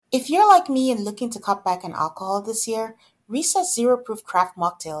If you're like me and looking to cut back on alcohol this year, Recess Zero Proof Craft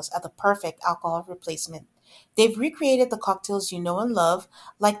Mocktails are the perfect alcohol replacement. They've recreated the cocktails you know and love,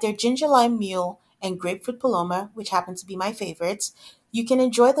 like their ginger lime mule and grapefruit paloma, which happen to be my favorites. You can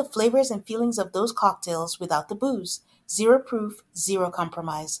enjoy the flavors and feelings of those cocktails without the booze. Zero proof, zero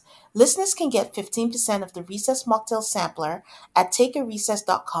compromise. Listeners can get 15% of the Recess Mocktail Sampler at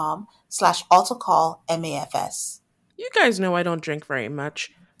takearecess.com/AltocallMAFS. You guys know I don't drink very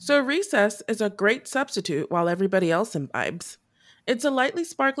much, so Recess is a great substitute while everybody else imbibes. It's a lightly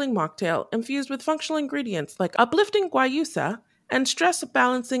sparkling mocktail infused with functional ingredients like uplifting guayusa and stress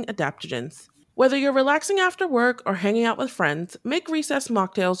balancing adaptogens. Whether you're relaxing after work or hanging out with friends, make Recess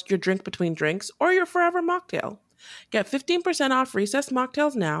mocktails your drink between drinks or your forever mocktail. Get 15% off Recess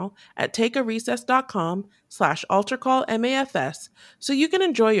mocktails now at takearecess.com/altercallmafs so you can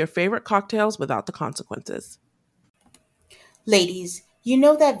enjoy your favorite cocktails without the consequences. Ladies, you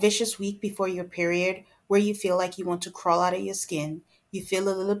know that vicious week before your period where you feel like you want to crawl out of your skin, you feel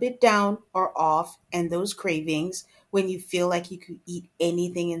a little bit down or off, and those cravings when you feel like you could eat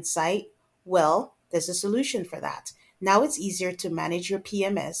anything in sight? Well, there's a solution for that. Now it's easier to manage your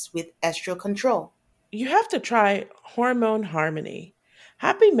PMS with Estro Control. You have to try Hormone Harmony.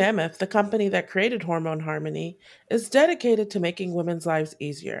 Happy Mammoth, the company that created Hormone Harmony, is dedicated to making women's lives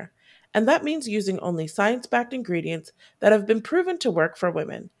easier. And that means using only science backed ingredients that have been proven to work for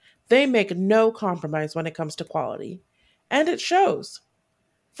women. They make no compromise when it comes to quality. And it shows.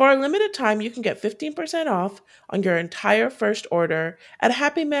 For a limited time, you can get 15% off on your entire first order at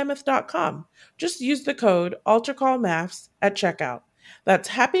happymammoth.com. Just use the code ALTERCALLMAFS at checkout. That's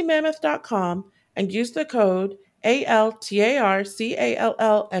happymammoth.com and use the code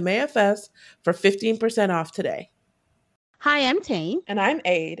ALTARCALLMAFS for 15% off today. Hi, I'm Tane. And I'm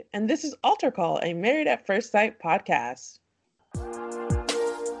Aid, and this is Alter Call, a Married at First Sight podcast.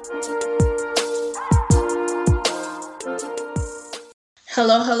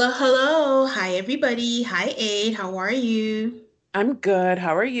 Hello, hello, hello. Hi, everybody. Hi, Aid. How are you? I'm good.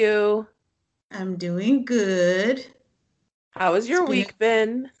 How are you? I'm doing good. How has your week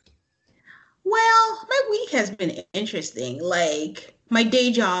been? Well, my week has been interesting. Like, my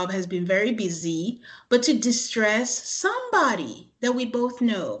day job has been very busy, but to distress somebody that we both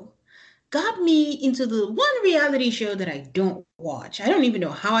know got me into the one reality show that I don't watch. I don't even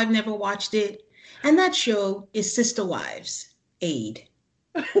know how I've never watched it. And that show is Sister Wives, Aid.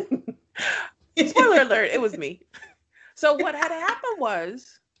 Spoiler alert, it was me. So what had happened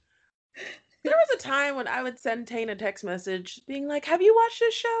was, there was a time when I would send Tane a text message being like, have you watched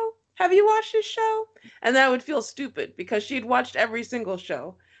this show? Have you watched this show? And then I would feel stupid because she'd watched every single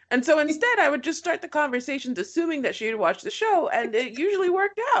show. And so instead, I would just start the conversations assuming that she had watched the show, and it usually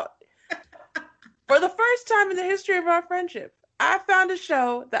worked out. For the first time in the history of our friendship, I found a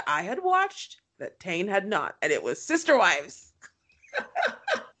show that I had watched that Tane had not, and it was Sister Wives.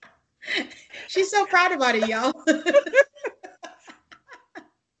 She's so proud about it, y'all.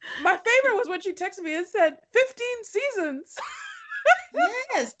 My favorite was when she texted me and said, 15 seasons.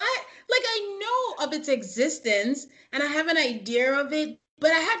 Yes, I know of its existence and I have an idea of it, but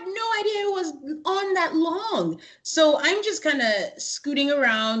I had no idea it was on that long. So I'm just kind of scooting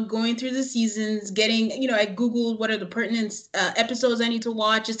around, going through the seasons, getting, I Googled what are the pertinent episodes I need to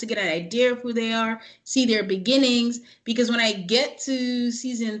watch just to get an idea of who they are, see their beginnings. Because when I get to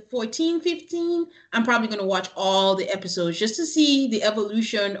season 14, 15, I'm probably going to watch all the episodes just to see the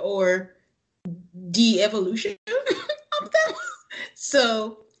evolution or de-evolution of them.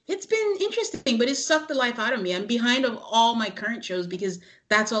 So it's been interesting, but it sucked the life out of me. I'm behind of all my current shows because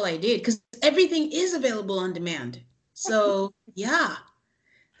that's all I did, because everything is available on demand. So yeah,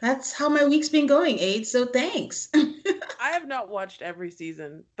 that's how my week's been going, Aid. So thanks. I have not watched every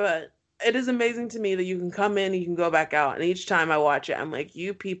season, but it is amazing to me that you can come in, you can go back out, and each time I watch it, I'm like,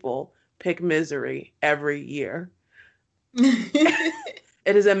 you people pick misery every year. It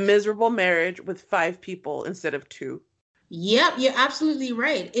is a miserable marriage with 5 people instead of 2. Yep, you're absolutely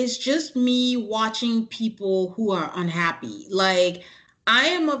right. It's just me watching people who are unhappy. Like, I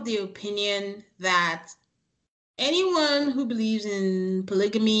am of the opinion that anyone who believes in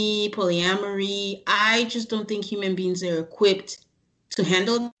polygamy, polyamory, I just don't think human beings are equipped to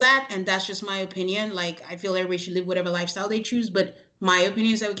handle that. And that's just my opinion. Like, I feel everybody should live whatever lifestyle they choose, but my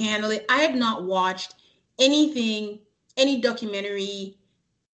opinion is that we can't handle it. I have not watched anything, any documentary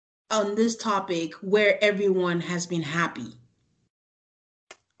on this topic where everyone has been happy.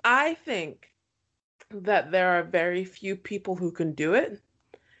 I think that there are very few people who can do it.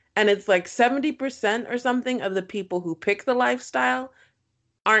 And it's like 70% or something of the people who pick the lifestyle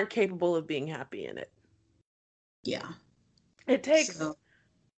aren't capable of being happy in it. Yeah. It takes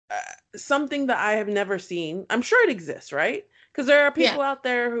something that I have never seen. I'm sure it exists, right? Because there are Yeah. people out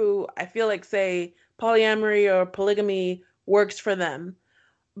there who I feel like say polyamory or polygamy works for them.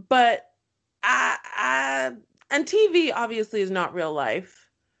 But I and TV obviously is not real life,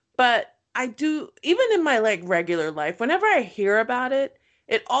 but I do, even in my like regular life, whenever I hear about it,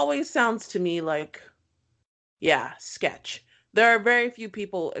 it always sounds to me like, yeah, sketch. There are very few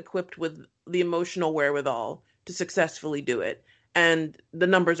people equipped with the emotional wherewithal to successfully do it, and the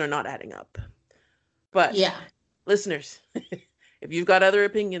numbers are not adding up. But Yeah. listeners, if you've got other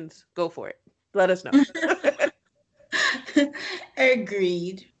opinions, go for it. Let us know.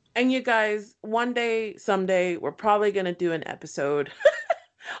 Agreed. And you guys, one day, someday, we're probably going to do an episode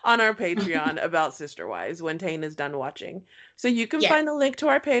on our Patreon about Sister Wives when Tane is done watching. So you can Yeah. find the link to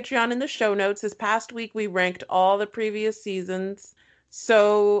our Patreon in the show notes. This past week, we ranked all the previous seasons.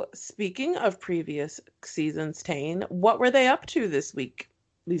 So speaking of previous seasons, Tane, what were they up to this week,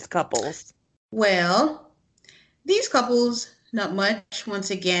 these couples? Well, these couples, not much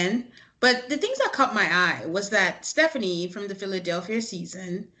once again, but the things that caught my eye was that Stephanie from the Philadelphia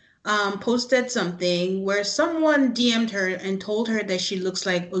season posted something where someone DM'd her and told her that she looks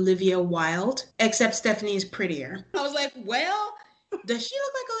like Olivia Wilde, except Stephanie is prettier. I was like, well, does she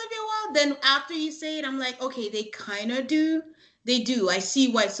look like Olivia Wilde? Then after you say it, I'm like, okay, they kind of do. They do. I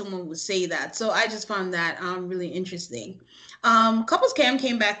see why someone would say that. So I just found that really interesting. Couples Cam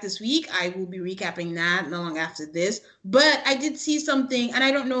came back this week. I will be recapping that not long after this. But I did see something, and I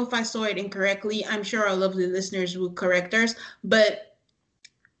don't know if I saw it incorrectly. I'm sure our lovely listeners will correct us. But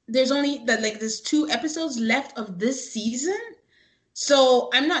there's only that like there's 2 episodes left of this season. So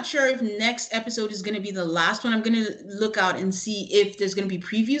I'm not sure if next episode is going to be the last one. I'm going to look out and see if there's going to be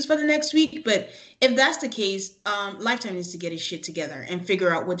previews for the next week. But if that's the case, Lifetime needs to get his shit together and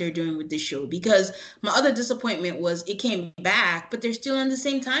figure out what they're doing with this show. Because my other disappointment was it came back, but they're still on the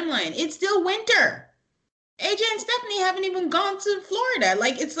same timeline. It's still winter. AJ and Stephanie haven't even gone to Florida.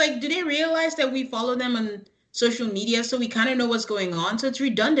 Like, it's like, do they realize that we follow them on social media so we kind of know what's going on? So it's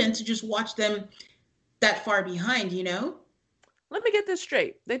redundant to just watch them that far behind, you know? Let me get this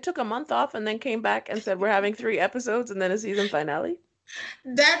straight. They took a month off and then came back and said we're having 3 episodes and then a season finale.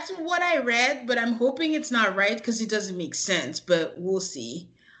 That's what I read, but I'm hoping it's not right because it doesn't make sense, but we'll see.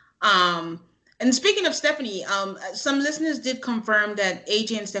 Um, and speaking of Stephanie, some listeners did confirm that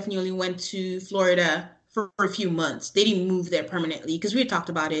AJ and Stephanie only went to Florida for a few months. They didn't move there permanently because we had talked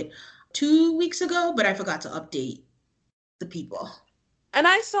about it 2 weeks ago, but I forgot to update the people. And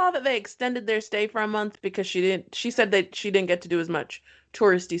I saw that they extended their stay for a month because she said that she didn't get to do as much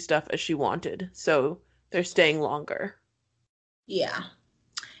touristy stuff as she wanted. So they're staying longer. Yeah.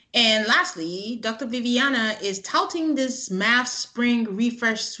 And lastly, Dr. Viviana is touting this MAFS Spring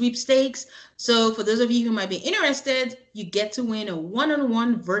Refresh sweepstakes. So for those of you who might be interested, you get to win a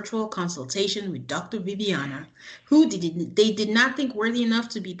one-on-one virtual consultation with Dr. Viviana, who they did not think worthy enough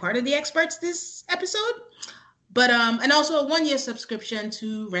to be part of the experts this episode. But and also a 1-year subscription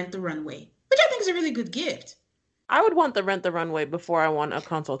to Rent the Runway, which I think is a really good gift. I would want the Rent the Runway before I want a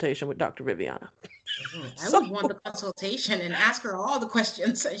consultation with Dr. Viviana. I would want the consultation and ask her all the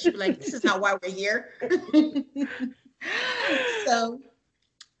questions. And she'd be like, this is not why we're here. So,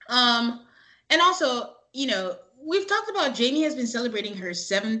 and also, you know, we've talked about Jamie has been celebrating her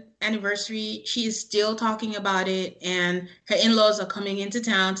 7th anniversary. She is still talking about it, and her in-laws are coming into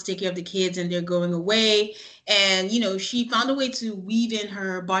town to take care of the kids, and they're going away. And, you know, she found a way to weave in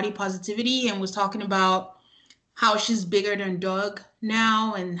her body positivity and was talking about how she's bigger than Doug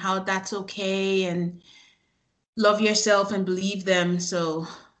now and how that's okay and love yourself and believe them. So,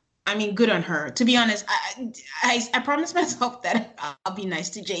 I mean, good on her. To be honest, I promised myself that I'll be nice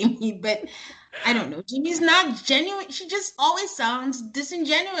to Jamie, but I don't know. Jamie's not genuine. She just always sounds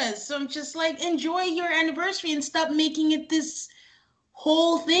disingenuous. So I'm just like, enjoy your anniversary and stop making it this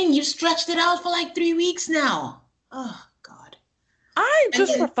whole thing. You stretched it out for like 3 weeks now. Oh, God. I, And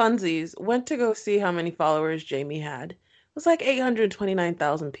just then, for funsies, went to go see how many followers Jamie had. It was like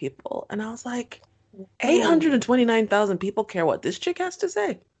 829,000 people. And I was like, whoa, 829,000 people care what this chick has to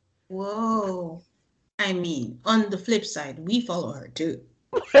say. whoa. I mean, on the flip side, we follow her too.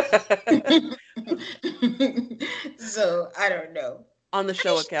 So I don't know. On the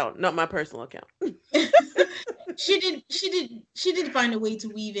show account, not my personal account. She did find a way to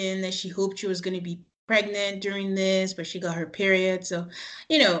weave in that she hoped she was going to be pregnant during this, but she got her period. So,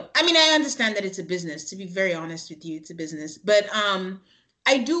 you know, I mean, I understand that it's a business. To be very honest with you, it's a business. But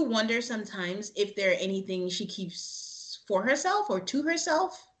I do wonder sometimes if there are anything she keeps for herself or to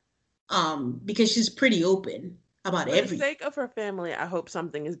herself, because she's pretty open about For the everything. sake of her family, I hope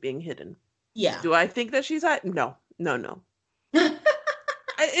something is being hidden. Yeah. Do I think that she's hiding? No, no, no.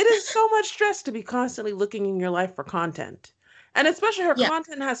 it is so much stress to be constantly looking in your life for content. And especially her Yeah.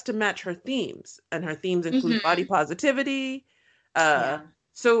 content has to match her themes. And her themes include body Hmm. positivity. Uh, Yeah.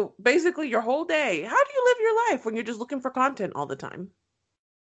 so basically your whole day, how do you live your life when you're just looking for content all the time?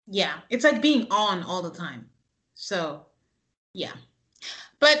 Yeah. It's like being on all the time. So, yeah.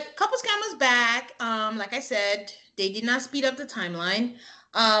 But Couple Scam was back. Like I said, they did not speed up the timeline.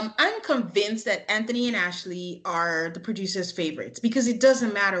 I'm convinced that Anthony and Ashley are the producer's favorites because it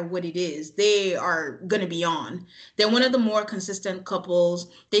doesn't matter what it is, they are gonna be on. They're one of the more consistent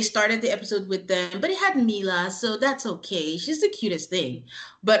couples. They started the episode with them, but it had Mila, so that's okay. She's the cutest thing.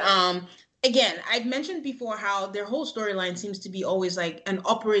 But again, I've mentioned before how their whole storyline seems to be always like an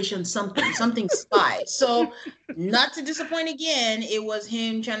operation something spy. So not to disappoint again, it was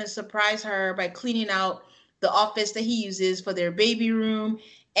him trying to surprise her by cleaning out the office that he uses for their baby room.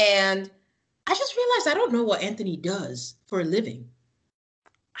 And I just realized I don't know what Anthony does for a living.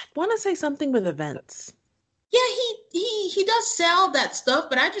 I want to say something with events. Yeah, he does sell that stuff,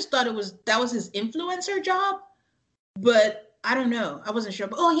 but I just thought that was his influencer job. But I don't know. I wasn't sure.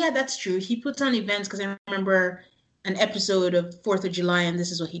 But oh yeah, that's true. He puts on events because I remember an episode of 4th of July, and this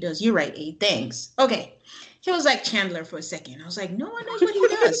is what he does. You're right, A. Thanks. Okay. He was like Chandler for a second. I was like, no one knows what he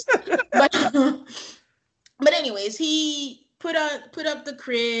does. But but anyways, he put up the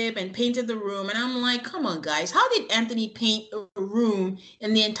crib and painted the room, and I'm like, come on, guys, how did Anthony paint a room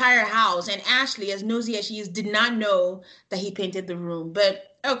in the entire house? And Ashley, as nosy as she is, did not know that he painted the room.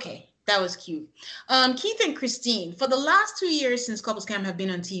 But okay, that was cute. Keith and Christine, for the last 2 years since Couples Camp have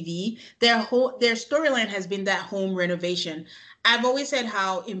been on TV, their storyline has been that home renovation. I've always said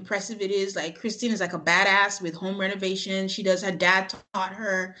how impressive it is. Like Christine is like a badass with home renovation. She does her dad taught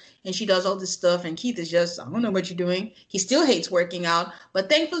her and she does all this stuff. And Keith is just, I don't know what you're doing. He still hates working out, but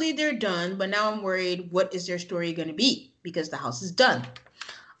thankfully they're done. But now I'm worried, what is their story going to be? Because the house is done.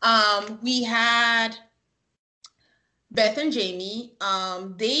 We had Beth and Jamie.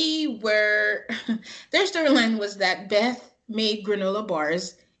 They were, their storyline was that Beth made granola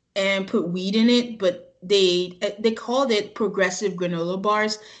bars and put weed in it, but they called it progressive granola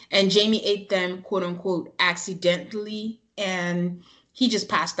bars, and Jamie ate them quote unquote accidentally, and he just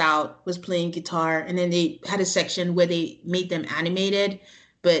passed out, was playing guitar, and then they had a section where they made them animated.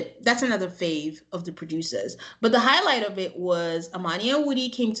 But that's another fave of the producers. But the highlight of it was Amani and Woody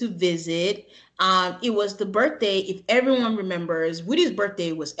came to visit. It was the birthday, if everyone remembers, Woody's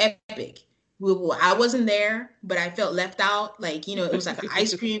birthday was epic. I wasn't there, but I felt left out. Like, it was like an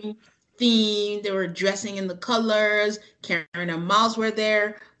ice cream theme. They were dressing in the colors. Karen and Miles were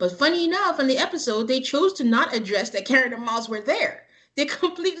there. But funny enough, in the episode, they chose to not address that Karen and Miles were there. They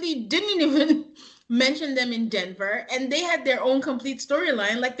completely didn't even mention them in Denver, and they had their own complete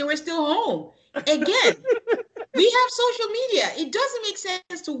storyline like they were still home. Again, we have social media. It doesn't make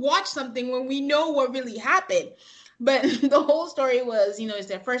sense to watch something when we know what really happened. But the whole story was, it's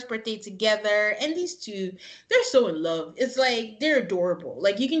their first birthday together. And these two, they're so in love. It's like they're adorable.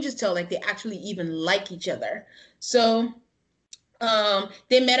 Like you can just tell, like they actually even like each other. So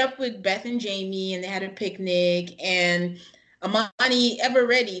they met up with Beth and Jamie and they had a picnic. And Amani, ever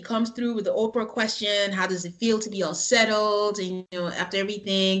ready, comes through with the Oprah question: how does it feel to be all settled? And, after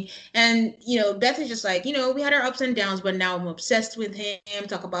everything. And, Beth is just like, we had our ups and downs, but now I'm obsessed with him.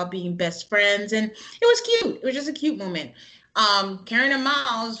 Talk about being best friends. And it was cute. It was just a cute moment. Karen and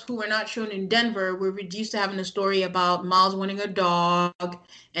Miles, who were not shown in Denver, were reduced to having a story about Miles wanting a dog,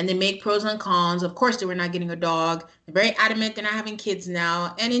 and they make pros and cons. Of course, they were not getting a dog. They're very adamant they're not having kids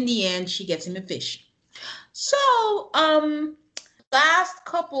now. And in the end, she gets him a fish. So, last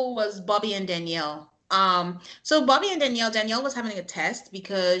couple was Bobby and Danielle. So Bobby and Danielle was having a test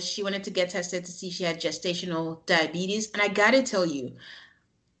because she wanted to get tested to see if she had gestational diabetes. And I gotta tell you,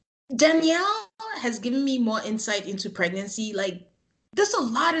 Danielle has given me more insight into pregnancy. Like, there's a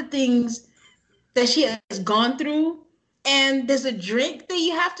lot of things that she has gone through. And there's a drink that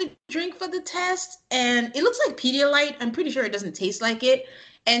you have to drink for the test. And it looks like Pedialyte. I'm pretty sure it doesn't taste like it.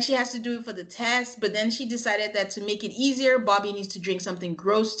 And she has to do it for the test. But then she decided that to make it easier, Bobby needs to drink something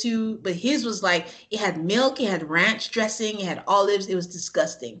gross too. But his was like, it had milk, it had ranch dressing, it had olives. It was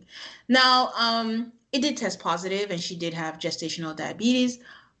disgusting. Now, it did test positive and she did have gestational diabetes.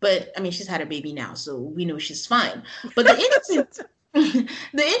 But I mean, she's had a baby now, so we know she's fine. But the interesting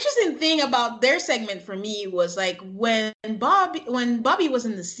the interesting thing about their segment for me was like when Bobby was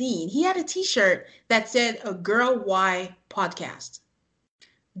in the scene, he had a t-shirt that said "A Girl Why Podcast."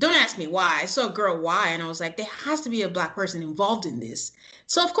 Don't ask me why. I saw "Girl Why" and I was like, there has to be a Black person involved in this.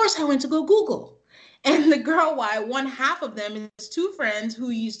 So of course I went to go Google. And the Girl Why, one half of them is two friends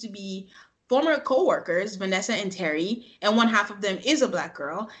who used to be former co-workers, Vanessa and Terry, and one half of them is a Black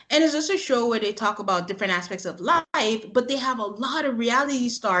girl. And it's just a show where they talk about different aspects of life, but they have a lot of reality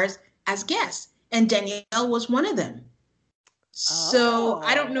stars as guests. And Danielle was one of them. So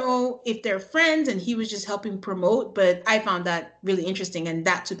I don't know if they're friends and he was just helping promote, but I found that really interesting and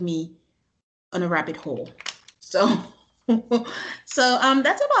that took me on a rabbit hole. So that's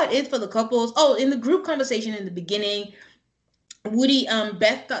about it for the couples. Oh, in the group conversation in the beginning,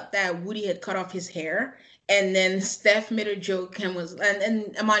 Beth thought that Woody had cut off his hair. And then Steph made a joke and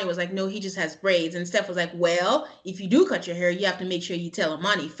Amani was like, no, he just has braids. And Steph was like, well, if you do cut your hair, you have to make sure you tell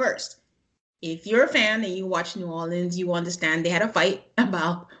Amani first. If you're a fan and you watch New Orleans, you understand they had a fight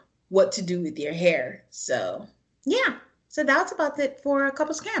about what to do with your hair. So yeah, so that's about it for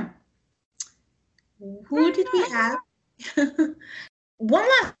Couple Scam. Who did we have? One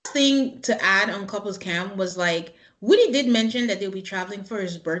last thing to add on Couples Cam was like Woody did mention that they'll be traveling for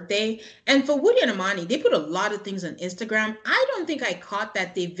his birthday. And for Woody and Amani, they put a lot of things on Instagram. I don't think I caught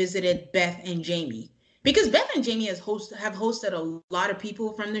that they visited Beth and Jamie because Beth and Jamie have hosted a lot of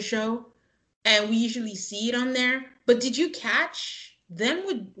people from the show. And we usually see it on there. But did you catch them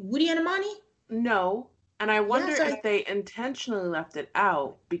with Woody and Amani? No. And I wonder if they intentionally left it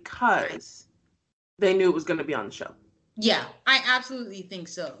out because they knew it was going to be on the show. Yeah, I absolutely think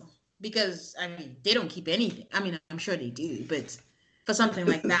so. Because, I mean, they don't keep anything. I mean, I'm sure they do, but for something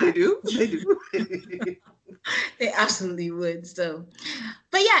like that. They do? They do. They absolutely would. So,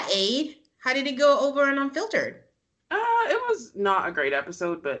 but yeah, Aid, how did it go over on Unfiltered? It was not a great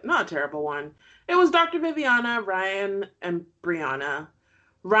episode, but not a terrible one. It was Dr. Viviana, Ryan, and Brianna.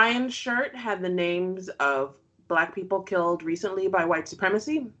 Ryan's shirt had the names of Black people killed recently by white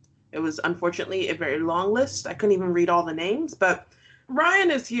supremacy. It was unfortunately a very long list. I couldn't even read all the names, but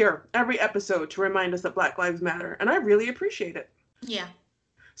Ryan is here every episode to remind us that Black Lives Matter, and I really appreciate it. Yeah.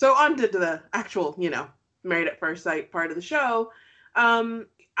 So on to the actual, Married at First Sight part of the show.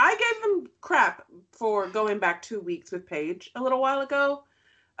 I gave them crap for going back 2 weeks with Paige a little while ago,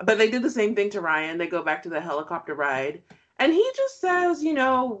 but they did the same thing to Ryan. They go back to the helicopter ride, and he just says,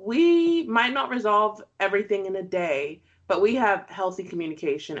 we might not resolve everything in a day, but we have healthy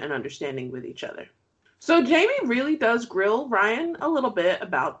communication and understanding with each other. So Jamie really does grill Ryan a little bit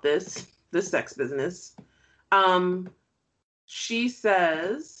about this sex business. She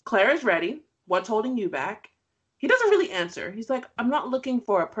says, Claire is ready. What's holding you back? He doesn't really answer. He's like, I'm not looking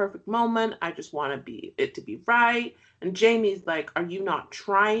for a perfect moment. I just want it to be right. And Jamie's like, are you not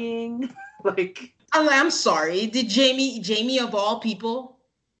trying? I'm sorry. Did Jamie of all people?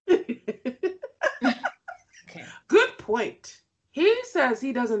 Okay. Good point. He says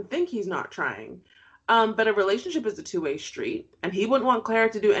he doesn't think he's not trying. But a relationship is a two-way street. And he wouldn't want Claire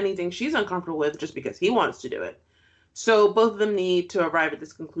to do anything she's uncomfortable with just because he wants to do it. So both of them need to arrive at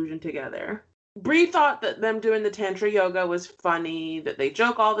this conclusion together. Bree thought that them doing the Tantra yoga was funny, that they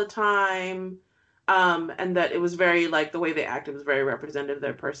joke all the time, and that it was very, the way they acted was very representative of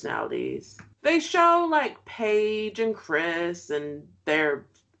their personalities. They show, Paige and Chris and their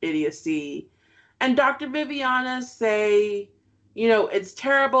idiocy. And Dr. Viviana say, it's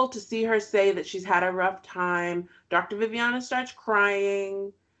terrible to see her say that she's had a rough time. Dr. Viviana starts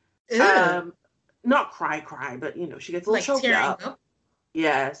crying. Not cry, but, she gets a little choked up.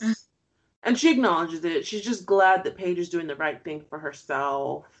 Yes. And she acknowledges it. She's just glad that Paige is doing the right thing for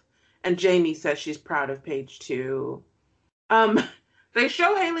herself. And Jamie says she's proud of Paige, too. They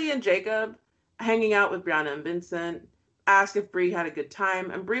show Haley and Jacob hanging out with Brianna and Vincent, ask if Bree had a good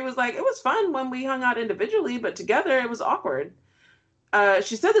time. And Bree was like, it was fun when we hung out individually, but together it was awkward.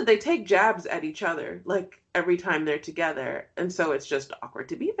 She said that they take jabs at each other, every time they're together. And so it's just awkward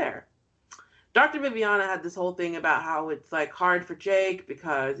to be there. Dr. Viviana had this whole thing about how it's hard for Jake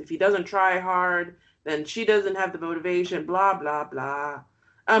because if he doesn't try hard, then she doesn't have the motivation, blah, blah, blah.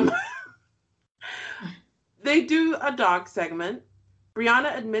 They do a dog segment.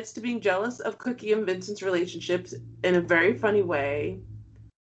 Brianna admits to being jealous of Cookie and Vincent's relationships in a very funny way.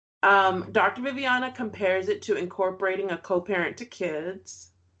 Dr. Viviana compares it to incorporating a co-parent to kids.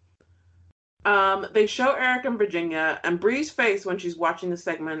 They show Eric and Virginia, and Bree's face when she's watching the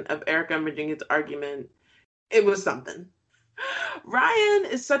segment of Erica and Virginia's argument, it was something. Ryan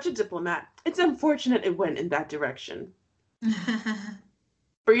is such a diplomat. It's unfortunate it went in that direction.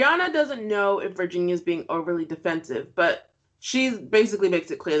 Brianna doesn't know if Virginia's being overly defensive, but she basically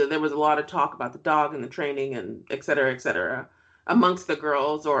makes it clear that there was a lot of talk about the dog and the training and et cetera, amongst the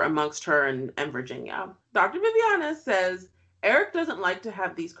girls or amongst her and Virginia. Dr. Viviana says Eric doesn't like to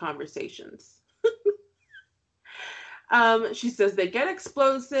have these conversations. She says they get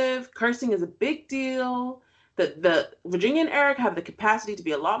explosive, cursing is a big deal, The Virginia and Eric have the capacity to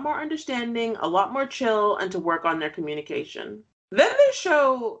be a lot more understanding, a lot more chill, and to work on their communication. Then they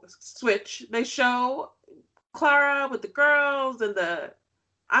show switch. They show Clara with the girls and the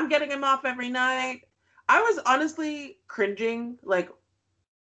I'm getting him off every night. I was honestly cringing, like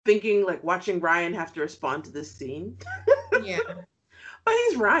thinking, like watching Ryan have to respond to this scene. Yeah. But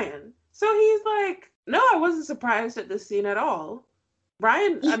he's Ryan. So he's like, no, I wasn't surprised at this scene at all.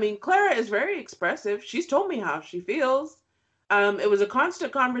 Clara is very expressive. She's told me how she feels. It was a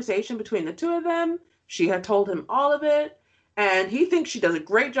constant conversation between the two of them. She had told him all of it. And he thinks she does a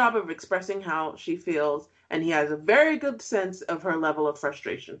great job of expressing how she feels. And he has a very good sense of her level of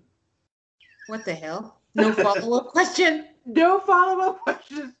frustration. What the hell? No follow-up question? No follow-up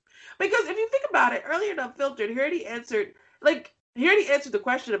questions. Because if you think about it, earlier in Unfiltered, he already answered the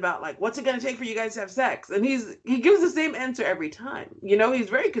question about, like, what's it going to take for you guys to have sex? And he gives the same answer every time. You know, he's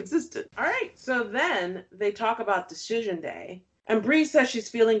very consistent. All right, so then they talk about Decision Day. And Bree says she's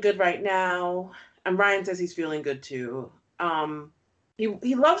feeling good right now. And Ryan says he's feeling good too.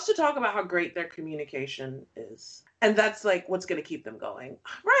 He loves to talk about how great their communication is. And that's, like, what's going to keep them going.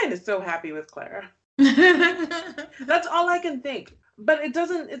 Ryan is so happy with Clara. That's all I can think. But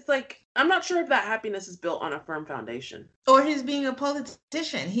it's like, I'm not sure if that happiness is built on a firm foundation. Or he's being a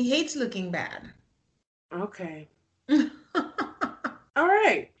politician. He hates looking bad. Okay. All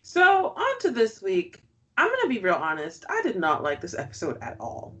right. So on to this week. I'm going to be real honest. I did not like this episode at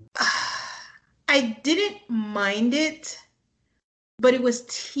all. I didn't mind it, but it was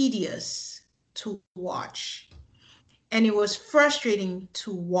tedious to watch. And it was frustrating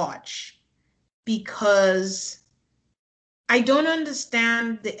to watch because I don't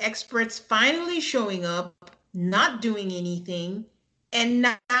understand the experts finally showing up, not doing anything, and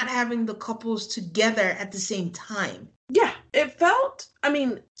not having the couples together at the same time. Yeah, it felt,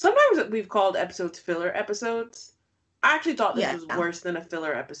 sometimes we've called episodes filler episodes. I actually thought this was worse than a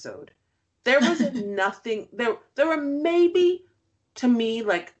filler episode. There was nothing, there were maybe, to me,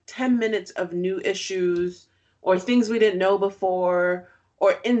 like 10 minutes of new issues or things we didn't know before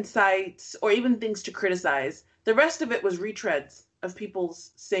or insights or even things to criticize. The rest of it was retreads of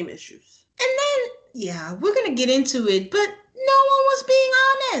people's same issues. And then, we're going to get into it, but no one was being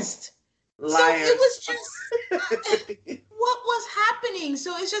honest. Liars. So it was just, what was happening?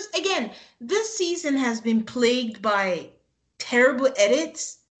 So it's just, again, this season has been plagued by terrible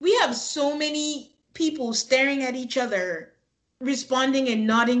edits. We have so many people staring at each other, responding and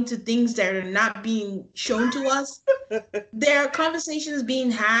nodding to things that are not being shown to us. There are conversations being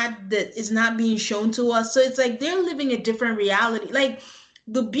had that is not being shown to us. So it's like they're living a different reality. Like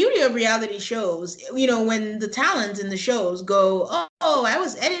the beauty of reality shows, when the talents in the shows go, oh, I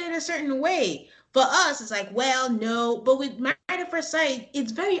was edited a certain way. For us, it's like, well, no. But with Married at First Sight,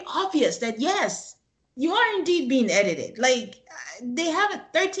 it's very obvious that, yes, you are indeed being edited. Like they have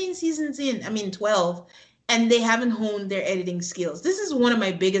 13 seasons in, 12. And they haven't honed their editing skills. This is one of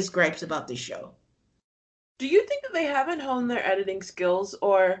my biggest gripes about this show. Do you think that they haven't honed their editing skills?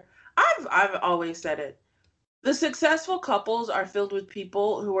 Or I've always said it. The successful couples are filled with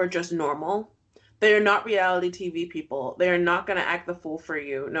people who are just normal. They are not reality TV people. They are not going to act the fool for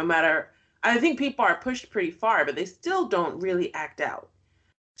you, no matter. I think people are pushed pretty far, but they still don't really act out.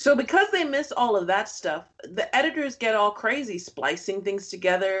 So because they miss all of that stuff, the editors get all crazy, splicing things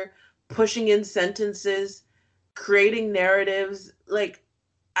together, pushing in sentences, creating narratives. Like,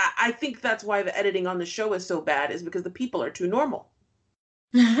 I think that's why the editing on the show is so bad, is because the people are too normal.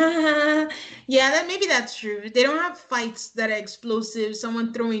 Maybe that's true. They don't have fights that are explosive,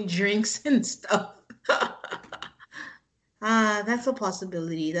 someone throwing drinks and stuff. That's a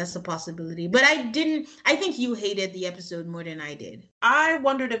possibility. But I think you hated the episode more than I did. I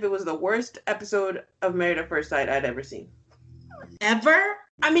wondered if it was the worst episode of Married at First Sight I'd ever seen. Ever?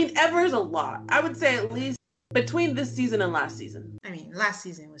 Ever is a lot. I would say at least between this season and last season. Last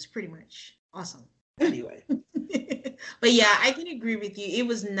season was pretty much awesome. Anyway. But yeah, I can agree with you. It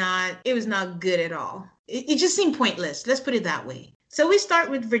was not good at all. It just seemed pointless. Let's put it that way. So we start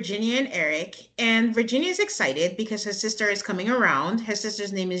with Virginia and Eric, and Virginia is excited because her sister is coming around. Her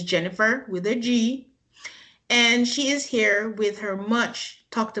sister's name is Jennifer with a G, and she is here with her much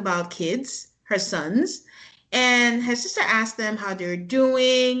talked about kids, her sons. And her sister asked them how they're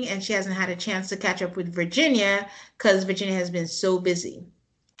doing, and she hasn't had a chance to catch up with Virginia because Virginia has been so busy.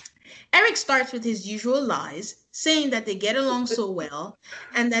 Eric starts with his usual lies, saying that they get along so well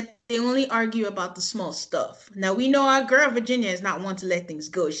and that they only argue about the small stuff. Now, we know our girl Virginia is not one to let things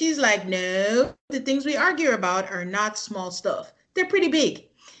go. She's like, no, the things we argue about are not small stuff. They're pretty big.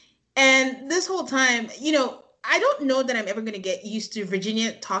 And this whole time, I don't know that I'm ever going to get used to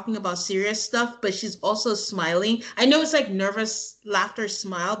Virginia talking about serious stuff, but she's also smiling. I know it's like nervous laughter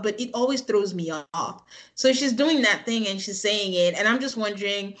smile, but it always throws me off. So she's doing that thing and she's saying it. And I'm just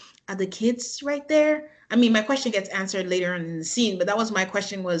wondering, are the kids right there? I mean, my question gets answered later on in the scene, but that was my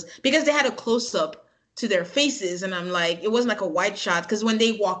question was because they had a close up to their faces. And I'm like, it wasn't like a wide shot because when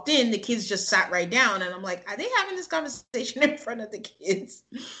they walked in, the kids just sat right down. And I'm like, are they having this conversation in front of the kids?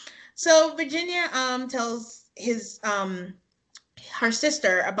 So Virginia tells his her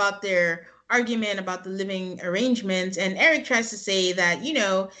sister about their argument about the living arrangements, and Eric tries to say that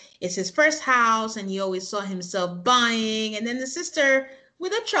it's his first house and he always saw himself buying, and then the sister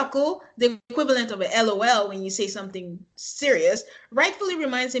with a chuckle, the equivalent of a LOL when you say something serious, rightfully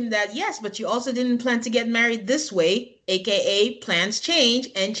reminds him that yes, but you also didn't plan to get married this way, aka plans change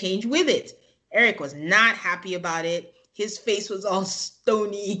and change with it. Eric was not happy about it. His face was all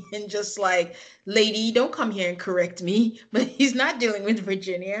stony and just like, lady, don't come here and correct me. But he's not dealing with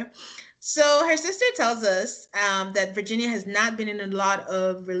Virginia. So her sister tells us that Virginia has not been in a lot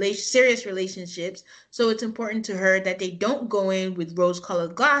of serious relationships. So it's important to her that they don't go in with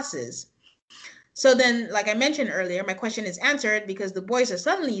rose-colored glasses. So then, like I mentioned earlier, my question is answered because the boys are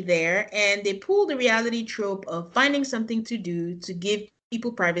suddenly there and they pull the reality trope of finding something to do to give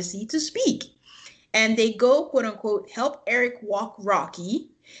people privacy to speak. And they go, quote unquote, help Eric walk Rocky.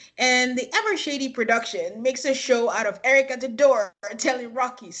 And the ever shady production makes a show out of Eric at the door telling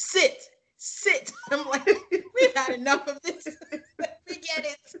Rocky, sit, sit. I'm like, we've had enough of this. Forget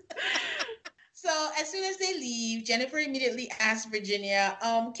it. So as soon as they leave, Jennifer immediately asks Virginia,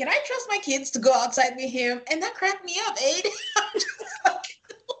 can I trust my kids to go outside with him? And that cracked me up, Aid. I'm just like,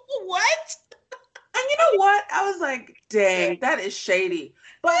 what? And you know what? I was like, dang, that is shady.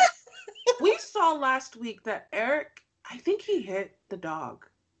 But we saw last week that Eric, I think he hit the dog.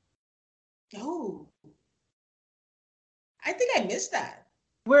 Oh. I think I missed that.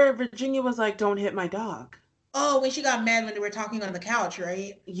 Where Virginia was like, don't hit my dog. Oh, when she got mad when they were talking on the couch,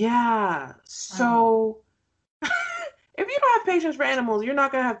 right? Yeah. So if you don't have patience for animals, you're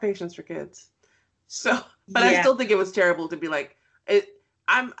not going to have patience for kids. So, but I still think it was terrible to be like,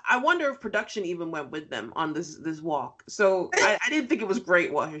 I wonder if production even went with them on this walk. So I didn't think it was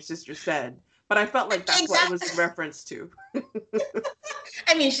great what her sister said, but I felt like that's what it was in reference to.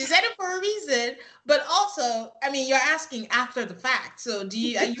 I mean, she said it for a reason, but also, I mean, you're asking after the fact. So what are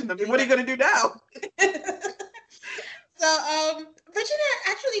you going to do now? So Virginia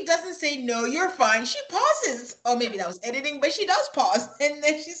actually doesn't say, no, you're fine. She pauses. Or maybe that was editing, but she does pause. And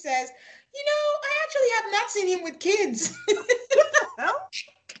then she says, I actually have not seen him with kids.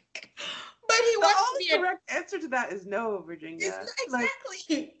 But he wants to be correct answer to that is no, Virginia.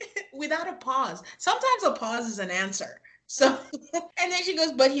 Exactly. Without a pause. Sometimes a pause is an answer. So, and then she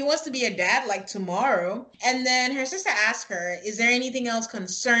goes, but he wants to be a dad like tomorrow. And then her sister asks her, is there anything else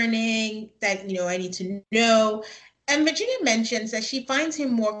concerning that, I need to know? And Virginia mentions that she finds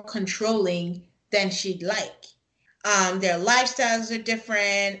him more controlling than she'd like. Their lifestyles are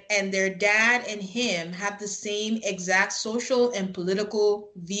different, and their dad and him have the same exact social and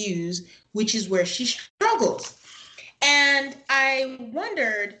political views, which is where she struggles. And I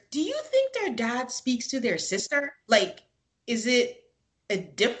wondered, do you think their dad speaks to their sister? Like, is it a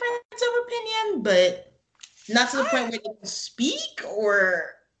difference of opinion, but not to the point where they can speak,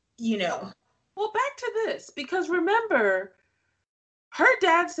 or, Well, back to this, because remember, her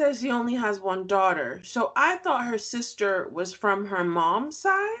dad says he only has one daughter, so I thought her sister was from her mom's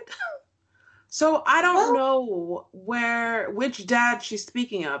side. So I don't know which dad she's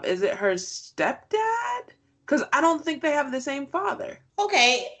speaking of. Is it her stepdad? Because I don't think they have the same father.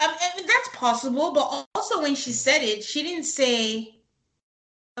 Okay, that's possible, but also when she said it, she didn't say,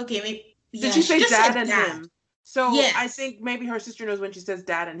 okay, maybe. Did she say dad and him? So yes. I think maybe her sister knows when she says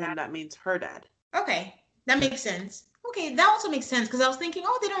dad and him, that means her dad. Okay, that makes sense. Okay, that also makes sense because I was thinking,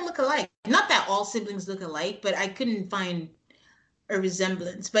 they don't look alike. Not that all siblings look alike, but I couldn't find a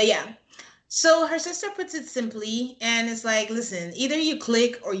resemblance. But yeah. So her sister puts it simply, and it's like, listen, either you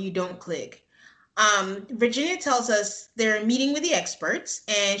click or you don't click. Virginia tells us they're meeting with the experts,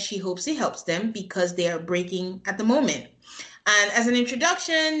 and she hopes it helps them because they are breaking at the moment. And as an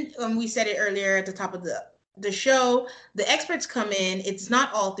introduction, we said it earlier at the top of the show, the experts come in. It's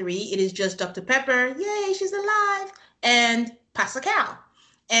not all three. It is just Dr. Pepper, yay, she's alive, and Pascal.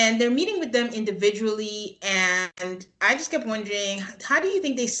 And they're meeting with them individually. And I just kept wondering, how do you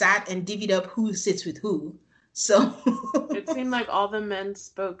think they sat and divvied up who sits with who? So it seemed like all the men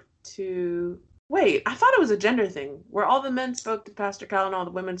spoke to... Wait, I thought it was a gender thing where all the men spoke to Pastor Cal and all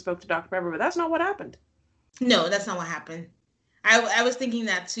the women spoke to Dr. Pepper, but that's not what happened. No, that's not what happened. I was thinking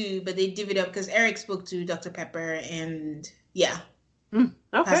that too, but they divvied up because Eric spoke to Dr. Pepper and yeah, Okay.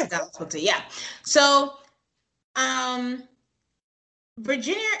 Pascal spoke to yeah. So um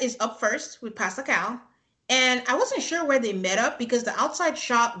Virginia is up first with Pascal, and I wasn't sure where they met up because the outside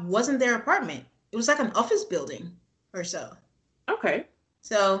shot wasn't their apartment. It was like an office building or so. Okay.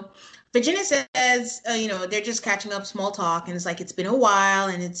 So Virginia says, they're just catching up, small talk, and it's like it's been a while,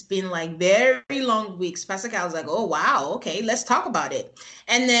 and it's been like very long weeks. Pascal's like, oh wow, okay, let's talk about it.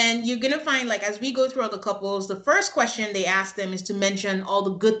 And then you're gonna find like as we go through all the couples, the first question they ask them is to mention all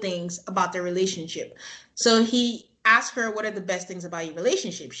the good things about their relationship. So he asks her, what are the best things about your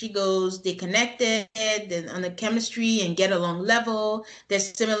relationship? She goes, they connected, then on the chemistry and get along level. They're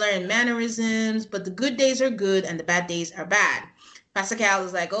similar in mannerisms, but the good days are good and the bad days are bad. Pascal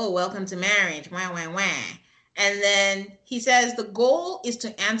is like, oh, welcome to marriage. Wah, wah, wah. And then he says the goal is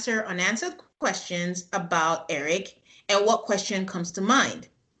to answer unanswered questions about Eric and what question comes to mind.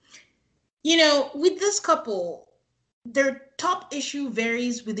 With this couple, their top issue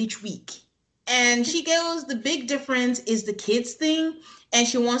varies with each week. And she goes, the big difference is the kids thing. And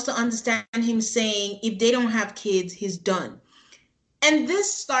she wants to understand him saying, if they don't have kids, he's done. And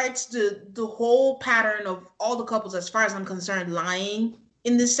this starts the whole pattern of all the couples, as far as I'm concerned, lying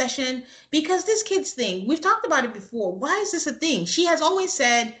in this session. Because this kids thing, we've talked about it before. Why is this a thing? She has always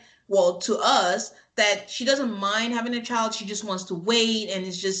said, well, to us, that she doesn't mind having a child. She just wants to wait. And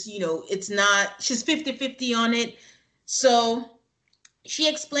it's just, it's not, she's 50-50 on it. So she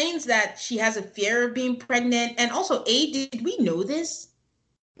explains that she has a fear of being pregnant. And also, did we know this?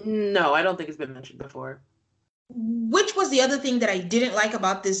 No, I don't think it's been mentioned before. Which was the other thing that I didn't like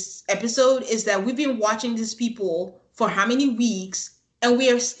about this episode is that we've been watching these people for how many weeks and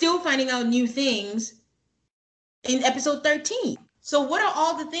we are still finding out new things in episode 13. So what are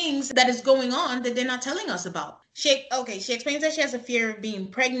all the things that is going on that they're not telling us about? She explains that she has a fear of being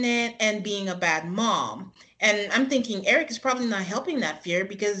pregnant and being a bad mom. And I'm thinking Eric is probably not helping that fear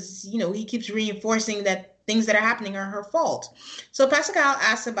because, he keeps reinforcing that things that are happening are her fault. So Pascal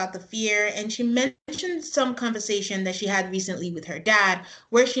asks about the fear, and she mentions some conversation that she had recently with her dad,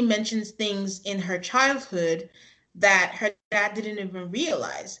 where she mentions things in her childhood that her dad didn't even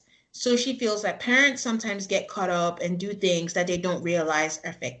realize. So she feels that parents sometimes get caught up and do things that they don't realize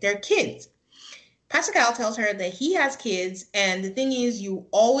affect their kids. Pascal tells her that he has kids, and the thing is, you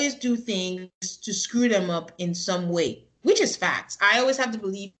always do things to screw them up in some way, which is facts. I always have to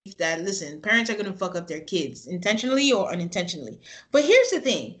believe that, listen, parents are going to fuck up their kids intentionally or unintentionally. But here's the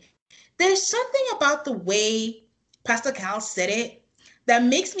thing. There's something about the way Pascal said it that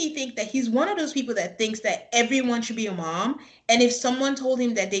makes me think that he's one of those people that thinks that everyone should be a mom. And if someone told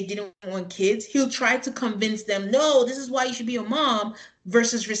him that they didn't want kids, he'll try to convince them, no, this is why you should be a mom,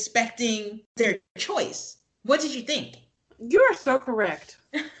 versus respecting their choice. What did you think? You are so correct.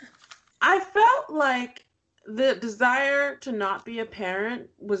 I felt like the desire to not be a parent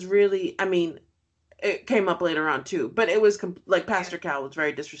was really, it came up later on too, but it was like Pastor Cal was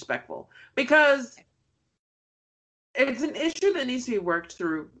very disrespectful because it's an issue that needs to be worked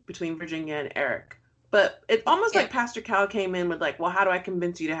through between Virginia and Eric. But it's almost like Pastor Cal came in with like, well, how do I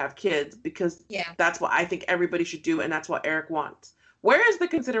convince you to have kids? Because that's what I think everybody should do, and that's what Eric wants. Where is the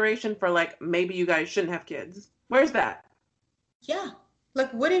consideration for like, maybe you guys shouldn't have kids? Where's that? Yeah.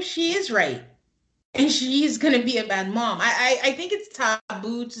 Like, what if she is right? And she's going to be a bad mom. I think it's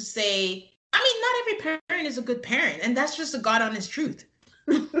taboo to say, not every parent is a good parent. And that's just a God honest truth.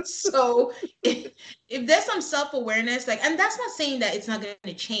 So if there's some self-awareness, and that's not saying that it's not going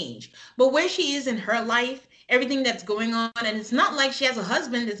to change, but where she is in her life, everything that's going on, and it's not like she has a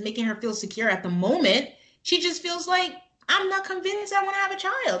husband that's making her feel secure at the moment. She just feels like, I'm not convinced I want to have a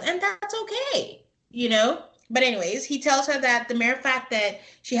child, and that's okay, But anyways, he tells her that the mere fact that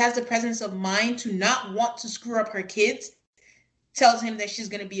she has the presence of mind to not want to screw up her kids tells him that she's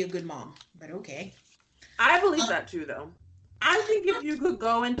going to be a good mom. But okay. I believe that too, though. I think if you could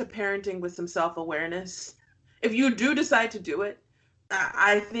go into parenting with some self-awareness, if you do decide to do it,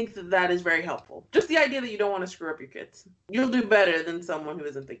 I think that is very helpful. Just the idea that you don't want to screw up your kids. You'll do better than someone who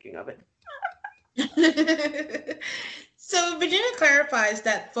isn't thinking of it. So Virginia clarifies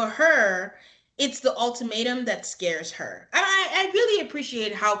that for her, it's the ultimatum that scares her. And I really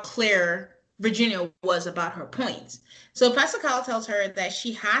appreciate how clear Virginia was about her points. So Pascal tells her that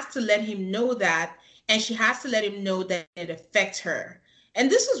she has to let him know that, and she has to let him know that it affects her. And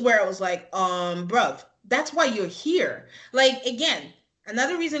this is where I was like, bruv, that's why you're here. Like, again,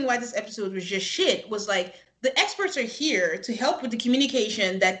 another reason why this episode was just shit was like, the experts are here to help with the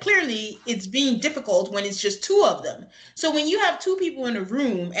communication that clearly it's being difficult when it's just two of them. So when you have two people in a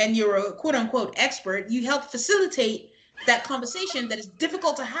room and you're a quote unquote expert, you help facilitate that conversation that is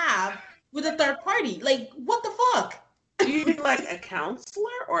difficult to have with a third party. Like, what the fuck? Do you mean like a counselor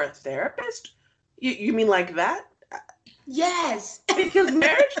or a therapist? You mean like that? Yes. Because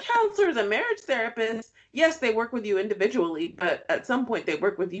marriage counselors and marriage therapists, yes, they work with you individually, but at some point they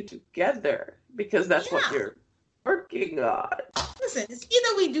work with you together because that's what Yeah. you're working on. Listen, it's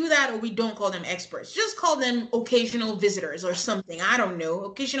either we do that or we don't call them experts. Just call them occasional visitors or something. I don't know.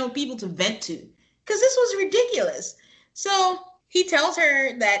 Occasional people to vent to. Because this was ridiculous. So he tells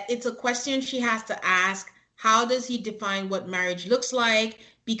her that it's a question she has to ask. How does he define what marriage looks like?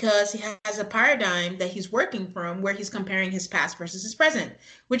 Because he has a paradigm that he's working from where he's comparing his past versus his present,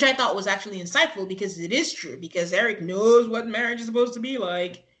 which I thought was actually insightful because it is true. Because Eric knows what marriage is supposed to be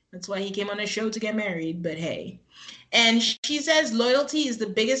like. That's why he came on the show to get married. But hey. And she says loyalty is the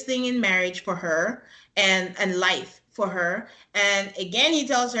biggest thing in marriage for her and life for her. And again, he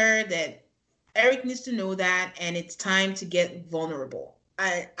tells her that Eric needs to know that and it's time to get vulnerable.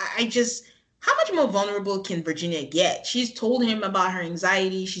 I just, how much more vulnerable can Virginia get? She's told him about her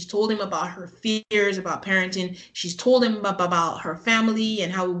anxiety. She's told him about her fears about parenting. She's told him about her family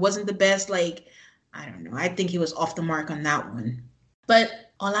and how it wasn't the best. Like, I don't know. I think he was off the mark on that one.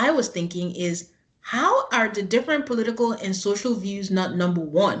 But all I was thinking is, how are the different political and social views not number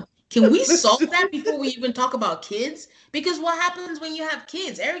one? Can we solve that before we even talk about kids? Because what happens when you have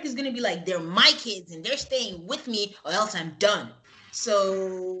kids? Eric is going to be like, they're my kids and they're staying with me or else I'm done.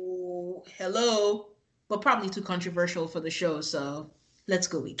 So, hello, but probably too controversial for the show. So let's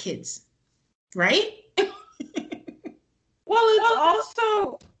go with kids, right? Well, it's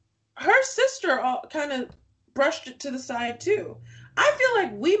also her sister kind of brushed it to the side too. I feel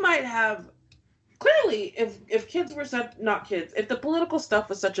like we might have clearly, if kids were such, not kids, if the political stuff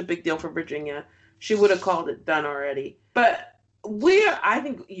was such a big deal for Virginia, she would have called it done already. But I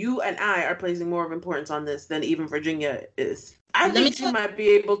think you and I are placing more of importance on this than even Virginia is. I think she might be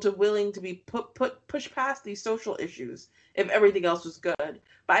able to willing to be push past these social issues if everything else was good.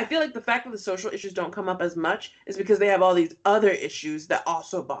 But I feel like the fact that the social issues don't come up as much is because they have all these other issues that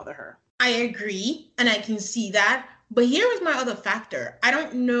also bother her. I agree, and I can see that. But here is my other factor. I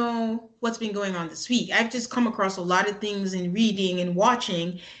don't know what's been going on this week. I've just come across a lot of things in reading and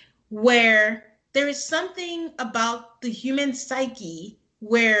watching where there is something about the human psyche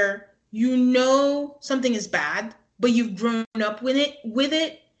where you know something is bad, but you've grown up with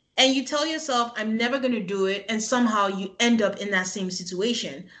it, and you tell yourself, I'm never going to do it, and somehow you end up in that same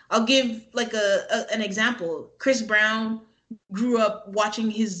situation. I'll give like an example. Chris Brown grew up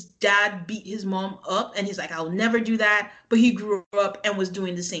watching his dad beat his mom up and he's like, I'll never do that, but he grew up and was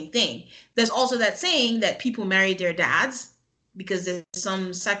doing the same thing. There's also that saying that people marry their dads because there's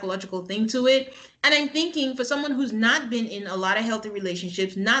some psychological thing to it. And I'm thinking for someone who's not been in a lot of healthy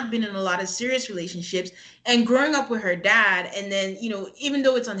relationships, not been in a lot of serious relationships, and growing up with her dad, and then, you know, even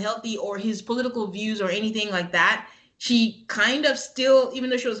though it's unhealthy or his political views or anything like that, she kind of still, even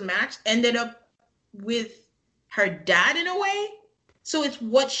though she was matched, ended up with her dad in a way. So it's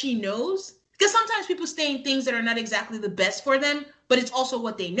what she knows. Because sometimes people stay in things that are not exactly the best for them, but it's also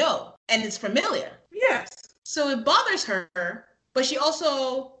what they know and it's familiar. Yes. So it bothers her, but she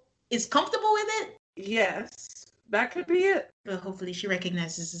also is comfortable with it. Yes, that could be it. But hopefully she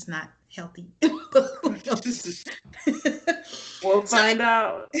recognizes it's not healthy. We'll find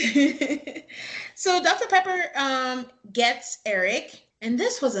out. So Dr. Pepper gets Eric, and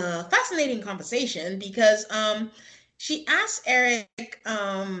this was a fascinating conversation because she asked Eric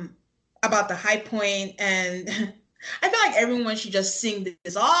about the high point, and I feel like everyone should just sing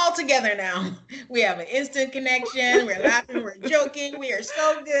this all together now. We have an instant connection. We're laughing. We're joking. We are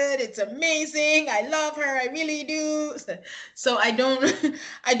so good. It's amazing. I love her. I really do. So I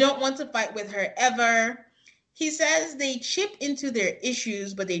don't want to fight with her ever. He says they chip into their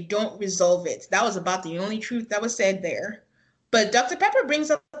issues, but they don't resolve it. That was about the only truth that was said there. But Dr. Pepper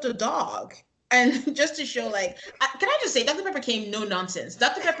brings up the dog. And just to show, like, can I just say, Dr. Pepper came no nonsense.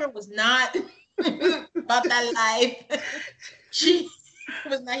 Dr. Pepper was not about that life. She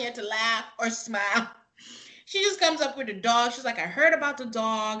was not here to laugh or smile. She just comes up with the dog. She's like, I heard about the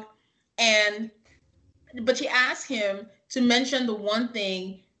dog. But she asked him to mention the one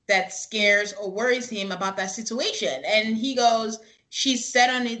thing that scares or worries him about that situation. And he goes, she's set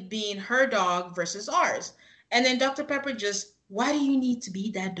on it being her dog versus ours. And then Dr. Pepper just, why do you need to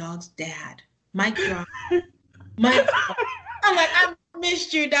be that dog's dad? Mic drop. Mic drop. I'm like, I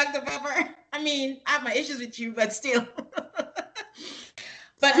missed you, Dr. Pepper. I mean, I have my issues with you, but still.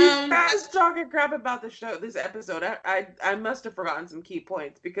 But I was talking crap about the show, this episode. I must have forgotten some key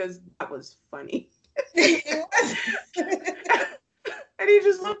points because that was funny. It was. And he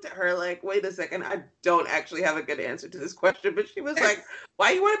just looked at her like, wait a second, I don't actually have a good answer to this question. But she was like, why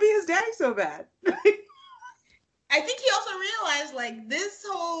you want to be his daddy so bad? I think he also realized like this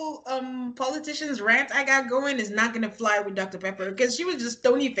whole politician's rant I got going is not gonna fly with Dr. Pepper because she was just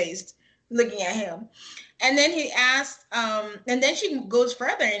stony faced looking at him. And then he asked, and then she goes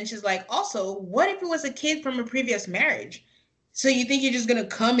further and she's like, also, what if it was a kid from a previous marriage? So you think you're just gonna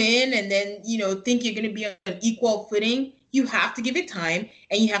come in and then, think you're gonna be on equal footing? You have to give it time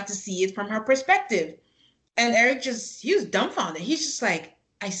and you have to see it from her perspective. And Eric he was dumbfounded. He's just like,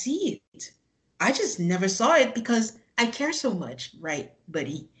 I see it. I just never saw it because I care so much, right,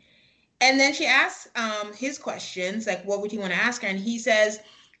 buddy? And then she asks his questions, like, what would he want to ask her? And he says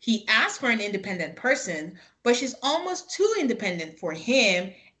he asked for an independent person, but she's almost too independent for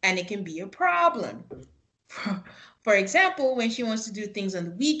him, and it can be a problem. For example, when she wants to do things on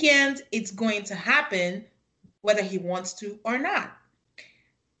the weekends, it's going to happen whether he wants to or not.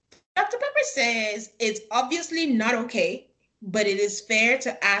 Dr. Pepper says it's obviously not okay, but it is fair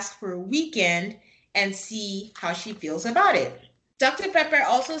to ask for a weekend and see how she feels about it. Dr. Pepper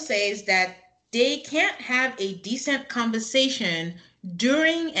also says that they can't have a decent conversation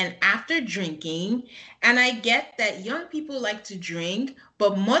during and after drinking. And I get that young people like to drink,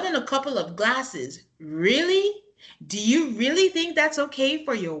 but more than a couple of glasses. Really? Do you really think that's okay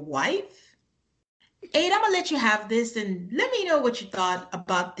for your wife? Aid, I'm gonna let you have this and let me know what you thought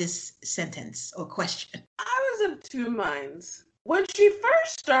about this sentence or question. I was of two minds. When she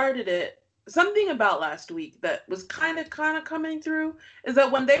first started it, something about last week that was kind of coming through is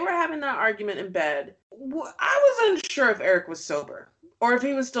that when they were having that argument in bed, I was unsure if Eric was sober or if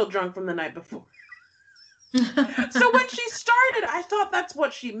he was still drunk from the night before. So when she started, I thought that's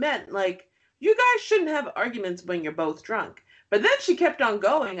what she meant. Like, you guys shouldn't have arguments when you're both drunk. But then she kept on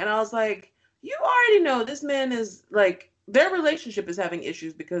going, and I was like, you already know this man is like, their relationship is having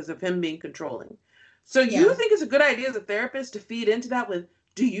issues because of him being controlling. So you think it's a good idea as a therapist to feed into that with,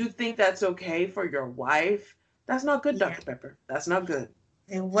 do you think that's okay for your wife? That's not good, Dr. Pepper. That's not good.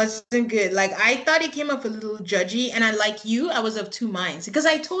 It wasn't good. Like, I thought it came up a little judgy, and like you, I was of two minds because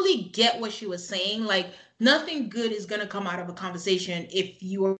I totally get what she was saying. Like, nothing good is going to come out of a conversation if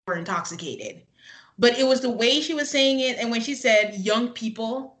you are intoxicated. But it was the way she was saying it, and when she said young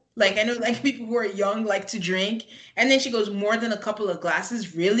people, like, I know like people who are young like to drink, and then she goes more than a couple of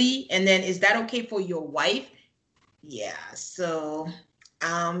glasses, really? And then is that okay for your wife? Yeah, so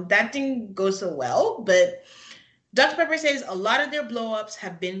that didn't go so well, but Dr. Pepper says a lot of their blowups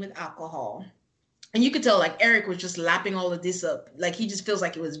have been with alcohol. And you could tell like Eric was just lapping all of this up. Like he just feels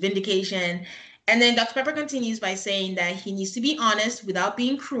like it was vindication. And then Dr. Pepper continues by saying that he needs to be honest without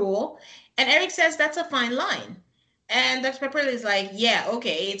being cruel. And Eric says that's a fine line. And Dr. Pepper is like, yeah,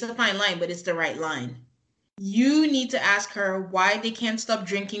 okay, it's a fine line, but it's the right line. You need to ask her why they can't stop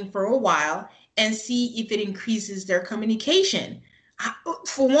drinking for a while and see if it increases their communication.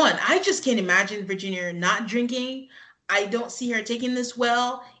 For one, I just can't imagine Virginia not drinking. I don't see her taking this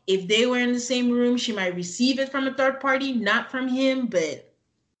well. If they were in the same room, she might receive it from a third party, not from him, but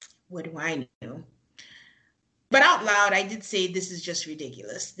what do I know? But out loud, I did say this is just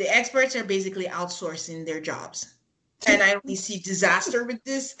ridiculous. The experts are basically outsourcing their jobs. And I only see disaster with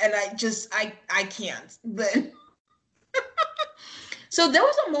this, and I can't. But so there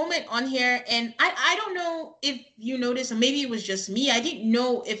was a moment on here, and I don't know if you noticed, or maybe it was just me. I didn't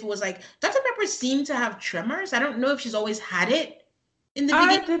know if it was like Dr. Pepper seemed to have tremors. I don't know if she's always had it in the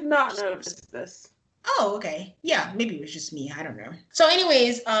beginning. I did not notice this. Oh, okay. Yeah, maybe it was just me. I don't know. So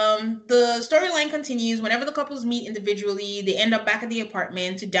anyways, the storyline continues. Whenever the couples meet individually, they end up back at the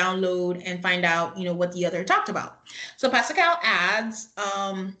apartment to download and find out, what the other talked about. So Pascal adds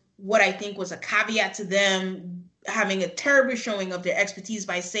what I think was a caveat to them having a terrible showing of their expertise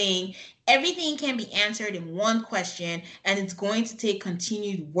by saying everything can be answered in one question and it's going to take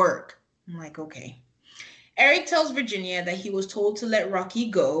continued work. I'm like, okay. Eric tells Virginia that he was told to let Rocky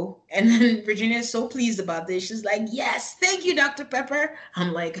go. And then Virginia is so pleased about this. She's like, yes, thank you, Dr. Pepper.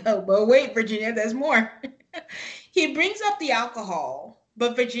 I'm like, oh, but wait, Virginia, there's more. He brings up the alcohol,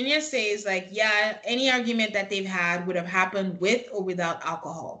 but Virginia says like, yeah, any argument that they've had would have happened with or without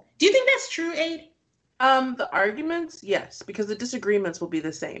alcohol. Do you think that's true, Aid? The arguments, yes, because the disagreements will be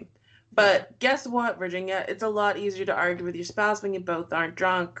the same. But guess what, Virginia? It's a lot easier to argue with your spouse when you both aren't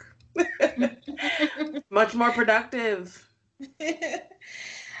drunk. Much more productive.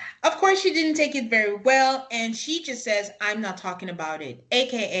 Of course, she didn't take it very well, and she just says, I'm not talking about it,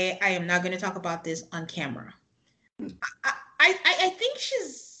 aka I am not going to talk about this on camera. I think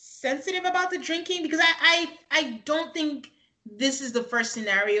she's sensitive about the drinking because I don't think this is the first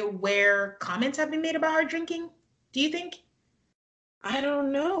scenario where comments have been made about her drinking. Do you think? I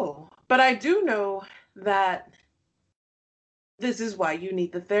don't know. But I do know that this is why you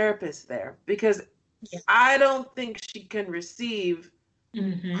need the therapist there, because Yeah. I don't think she can receive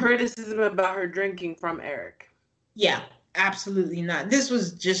Hmm. criticism about her drinking from Eric. Yeah, absolutely not. This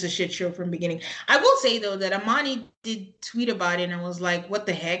was just a shit show from beginning. I will say though that Amani did tweet about it and was like, "What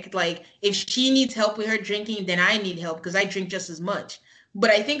the heck? Like, if she needs help with her drinking, then I need help because I drink just as much." But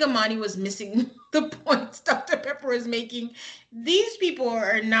I think Amani was missing the point Dr. Pepper is making. These people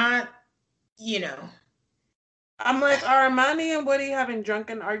are not, you know, I'm like, are Armani and Woody having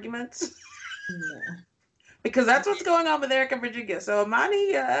drunken arguments? no. Because that's what's going on with Eric and Virginia. So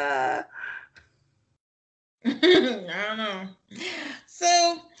Armani, I don't know.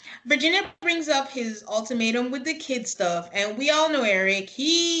 So Virginia brings up his ultimatum with the kid stuff, and we all know Eric.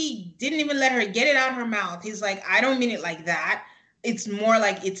 He didn't even let her get it out her mouth. He's like, I don't mean it like that. It's more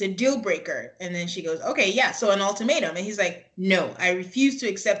like it's a deal breaker. And then she goes, okay, yeah, so an ultimatum. And he's like, no, I refuse to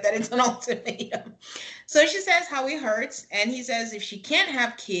accept that it's an ultimatum. So she says how it hurts, and he says if she can't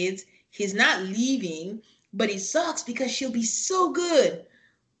have kids, he's not leaving, but he sucks because she'll be so good.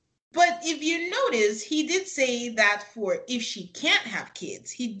 But if you notice, he did say that for if she can't have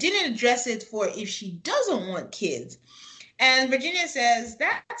kids. He didn't address it for if she doesn't want kids. And Virginia says,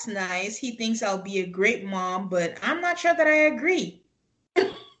 that's nice. He thinks I'll be a great mom, but I'm not sure that I agree.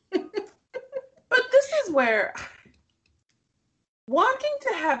 but this is where wanting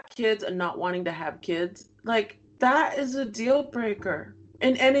to have kids and not wanting to have kids, like that is a deal breaker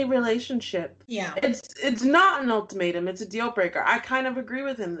in any relationship. Yeah. It's not an ultimatum, it's a deal breaker. I kind of agree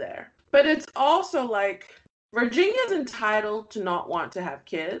with him there. But it's also like Virginia's entitled to not want to have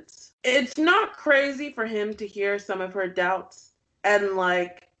kids. It's not crazy for him to hear some of her doubts and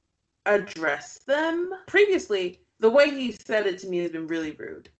like address them. Previously, the way he said it to me has been really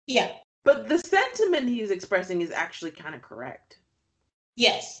rude. Yeah. But the sentiment he's expressing is actually kind of correct.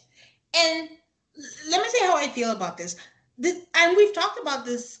 Yes. And let me say how I feel about this. And we've talked about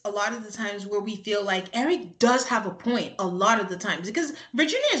this a lot of the times where we feel like Eric does have a point a lot of the times because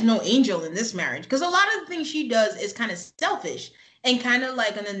Virginia is no angel in this marriage because a lot of the things she does is kind of selfish and kind of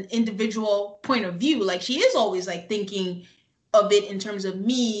like an individual point of view. Like she is always like thinking of it in terms of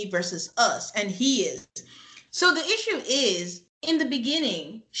me versus us, and he is. So the issue is in the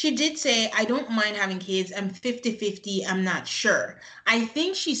beginning, she did say, I don't mind having kids. I'm 50-50. I'm not sure. I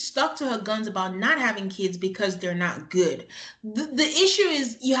think she stuck to her guns about not having kids because they're not good. The issue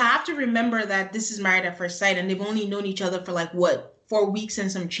is you have to remember that this is married at first sight and they've only known each other for like what, 4 weeks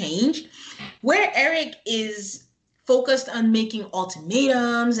and some change. Where Eric is focused on making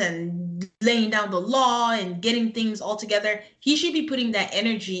ultimatums and laying down the law and getting things all together, he should be putting that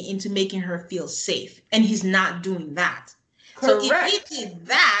energy into making her feel safe. And he's not doing that. Correct. So if he did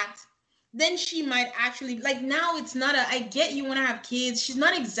that, then she might actually like now it's not a I get you want to have kids. She's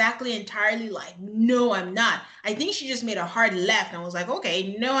not exactly entirely like, no, I'm not. I think she just made a hard left and was like,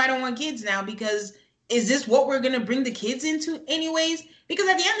 okay, no, I don't want kids now because is this what we're gonna bring the kids into anyways? Because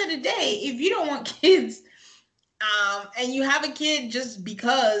at the end of the day, if you don't want kids, and you have a kid just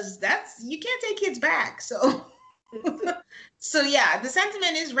because that's you can't take kids back. So so yeah, the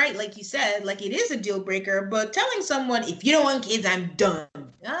sentiment is right, like you said, like it is a deal breaker, but telling someone if you don't want kids, I'm done.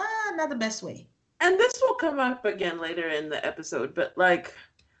 Not the best way. And this will come up again later in the episode, but like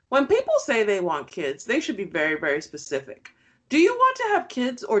when people say they want kids, they should be very, very specific. Do you want to have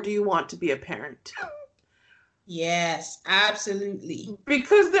kids or do you want to be a parent? Yes, absolutely.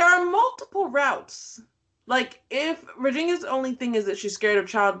 Because there are multiple routes. Like if Virginia's only thing is that she's scared of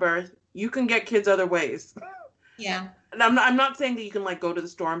childbirth, you can get kids other ways. Yeah. And I'm not saying that you can like go to the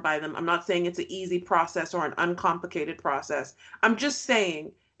store and buy them. I'm not saying it's an easy process or an uncomplicated process. I'm just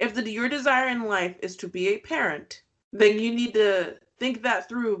saying if your desire in life is to be a parent, then you need to think that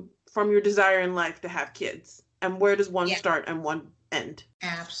through from your desire in life to have kids. And where does one start and one end?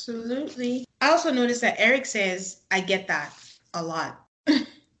 Absolutely. I also noticed that Eric says, I get that a lot.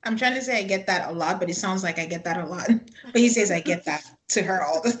 I'm trying to say I get that a lot, but it sounds like I get that a lot. But he says I get that to her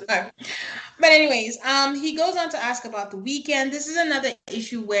all the time. But anyways, he goes on to ask about the weekend. This is another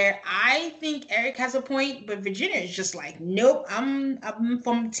issue where I think Eric has a point, but Virginia is just like, nope, I'm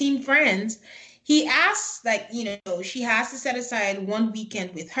from Team Friends. He asks, like, she has to set aside one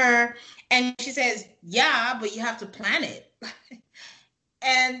weekend with her. And she says, yeah, but you have to plan it.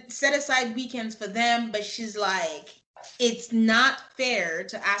 And set aside weekends for them. But she's like, it's not fair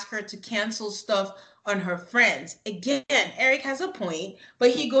to ask her to cancel stuff on her friends. Again, Eric has a point,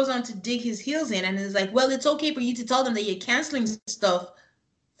 but he goes on to dig his heels in and is like, well, it's okay for you to tell them that you're canceling stuff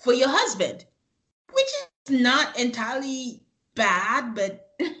for your husband, which is not entirely bad,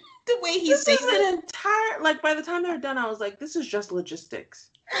 but The way he's This saying is it. an entire, like, by the time they're done, I was like, this is just logistics.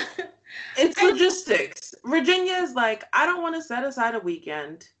 It's I, logistics. Virginia is like, I don't want to set aside a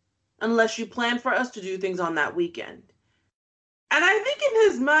weekend unless you plan for us to do things on that weekend. And I think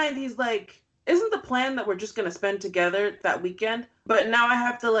in his mind, he's like, isn't the plan that we're just going to spend together that weekend? But now I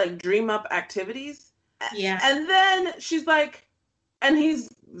have to like dream up activities. yeah. And then she's like, and he's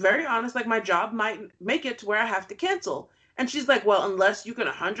very honest, like, my job might make it to where I have to cancel. And she's like, well, unless you can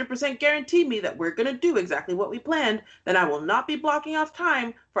 100% guarantee me that we're going to do exactly what we planned, then I will not be blocking off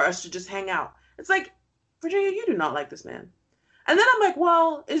time for us to just hang out. It's like, Virginia, you do not like this man. And then I'm like,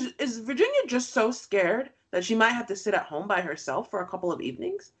 well, is Virginia just so scared that she might have to sit at home by herself for a couple of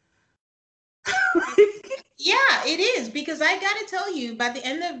evenings? Yeah, it is. Because I got to tell you, by the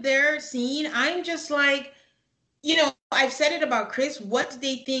end of their scene, I'm just like, I've said it about Chris. What did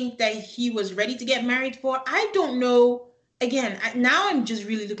they think that he was ready to get married for? I don't know. Again, now I'm just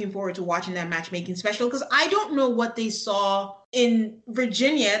really looking forward to watching that matchmaking special because I don't know what they saw in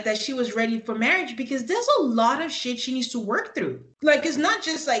Virginia that she was ready for marriage because there's a lot of shit she needs to work through. Like, it's not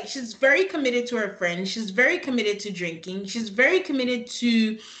just like she's very committed to her friends, she's very committed to drinking, she's very committed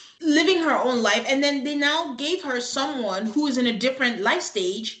to living her own life. And then they now gave her someone who is in a different life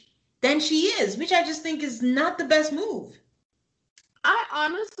stage than she is, which I just think is not the best move. I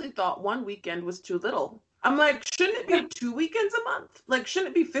honestly thought one weekend was too little. I'm like, shouldn't it be 2 weekends a month? Like,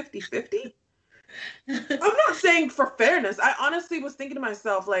 shouldn't it be 50-50? I'm not saying for fairness. I honestly was thinking to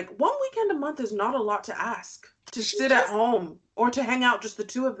myself, like, one weekend a month is not a lot to ask to She sit at just home or to hang out just the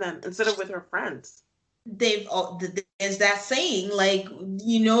two of them instead of with her friends. there's that saying, like,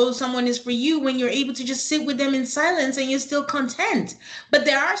 someone is for you when you're able to just sit with them in silence and you're still content. But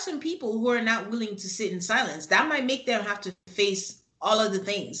there are some people who are not willing to sit in silence. That might make them have to face all of the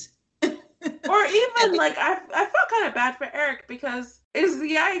things. Or even like I felt kind of bad for Eric because it's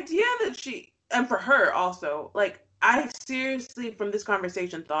the idea that she, and for her also, like, I seriously from this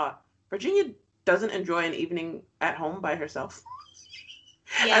conversation thought Virginia doesn't enjoy an evening at home by herself.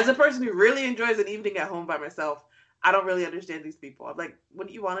 As Yeah. a person who really enjoys an evening at home by myself, I don't really understand these people. I'm like,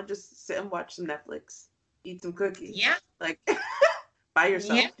 wouldn't you want to just sit and watch some Netflix, eat some cookies, Yeah. like by Yeah.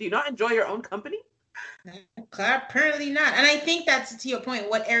 yourself? Do you not enjoy your own company? Apparently not. And I think that's to your point,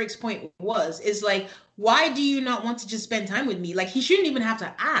 what Eric's point was, is like, why do you not want to just spend time with me? Like, he shouldn't even have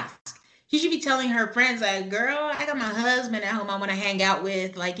to ask. He should be telling her friends, like, girl, I got my husband at home I want to hang out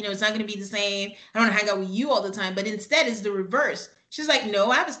with. Like, it's not going to be the same. I don't want to hang out with you all the time. But instead, it's the reverse. She's like, no,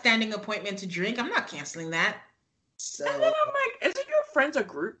 I have a standing appointment to drink. I'm not canceling that. And then So, I'm like, isn't your friends a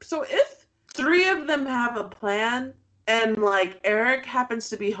group? So if three of them have a plan and like Eric happens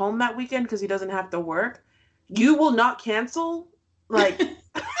to be home that weekend because he doesn't have to work, you will not cancel? Like,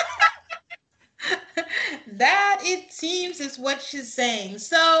 that, it seems, is what she's saying.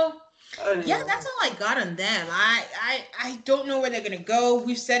 So, yeah, uh, that's all I got on them. I don't know where they're gonna go.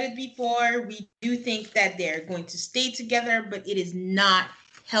 We've said it before. We do think that they're going to stay together, but it is not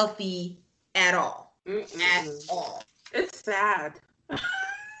healthy at all. At mm-mm-mm. all. It's sad.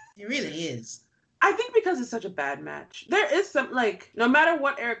 It really is. I think because it's such a bad match. There is some, like, no matter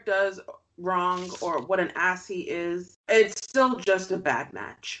what Eric does wrong or what an ass he is, it's still just a bad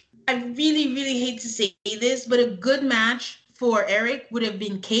match. I really, really hate to say this, but a good match for Eric would have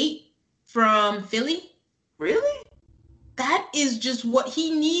been Kate from Philly. Really? That is just what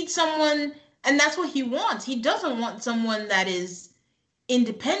he needs, someone, and that's what he wants. He doesn't want someone that is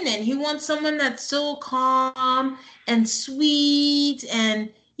independent. He wants someone that's so calm and sweet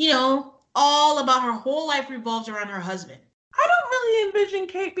and, all about her whole life revolves around her husband. I don't really envision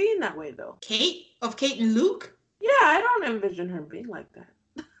Kate being that way, though. Kate of Kate and Luke? Yeah, I don't envision her being like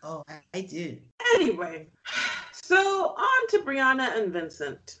that. Oh, I do. Anyway, so on to Brianna and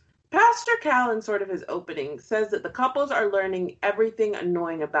Vincent. Pastor Cal, in sort of his opening, says that the couples are learning everything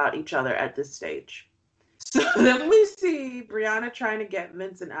annoying about each other at this stage. So then we see Brianna trying to get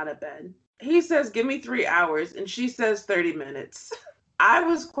Vincent out of bed. He says, give me 3 hours, and she says 30 minutes. I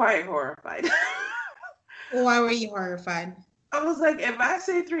was quite horrified. Why were you horrified? I was like, if I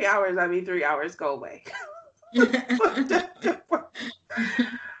say 3 hours, I mean 3 hours, go away.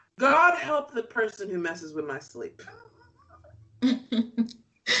 God help the person who messes with my sleep.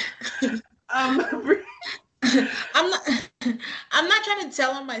 I'm not I'm not trying to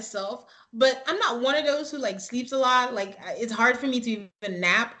tell on myself, but I'm not one of those who like sleeps a lot. Like, it's hard for me to even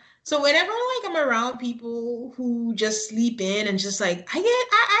nap. So whenever like I'm around people who just sleep in and just like I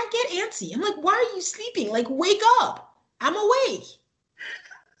get antsy. I'm like, why are you sleeping? Like, wake up. I'm awake.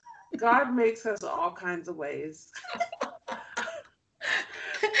 God makes us all kinds of ways.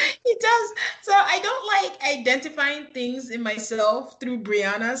 He does. So I don't like identifying things in myself through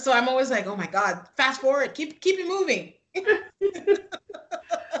Brianna. So I'm always like, oh my God, fast forward, keep it moving.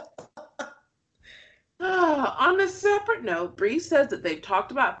 On a separate note, Bree says that they've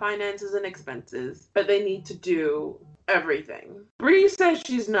talked about finances and expenses, but they need to do everything. Bree says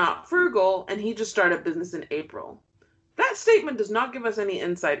she's not frugal, and he just started business in April. That statement does not give us any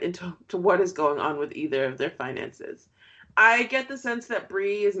insight into what is going on with either of their finances. I get the sense that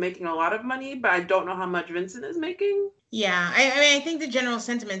Bree is making a lot of money, but I don't know how much Vincent is making. Yeah, I mean, I think the general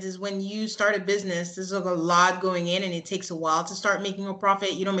sentiment is when you start a business, there's like a lot going in and it takes a while to start making a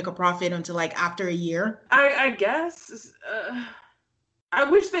profit. You don't make a profit until like after a year. I guess. I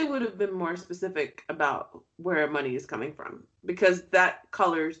wish they would have been more specific about where money is coming from, because that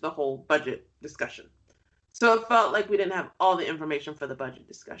colors the whole budget discussion. So it felt like we didn't have all the information for the budget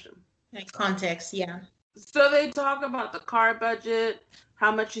discussion. Like context, yeah. So they talk about the car budget,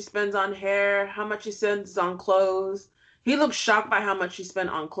 how much she spends on hair, how much she spends on clothes. He looks shocked by how much she spent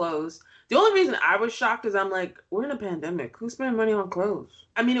on clothes. The only reason I was shocked is I'm like, we're in a pandemic. Who's spending money on clothes?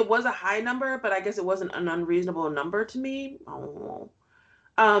 I mean, it was a high number, but I guess it wasn't an unreasonable number to me. I don't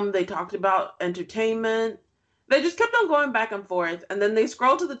know. They talked about entertainment. They just kept on going back and forth, and then they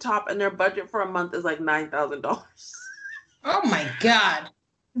scroll to the top, and their budget for a month is like $9,000. Oh my God.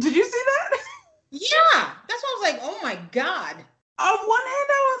 Did you see that? Yeah, that's why I was like, oh my God. On one hand,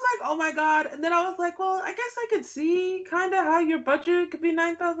 I was like, oh my God. And then I was like, well, I guess I could see kind of how your budget could be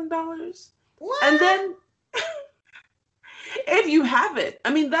 $9,000. What? And then if you have it,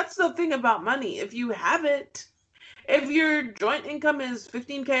 I mean, that's the thing about money. If you have it, if your joint income is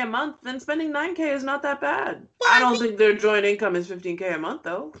 $15K a month, then spending $9K is not that bad. Well, I don't think their joint income is $15K a month,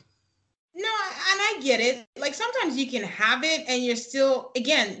 though. No, and I get it. Like sometimes you can have it and you're still,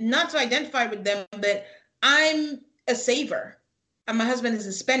 again, not to identify with them, but I'm a saver and my husband is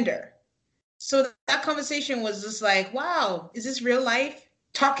a spender. So that conversation was just like, wow, is this real life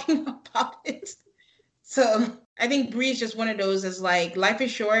talking about it? So I think Bree is just one of those that's like, life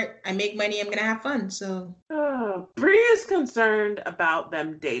is short. I make money. I'm going to have fun. So Bree is concerned about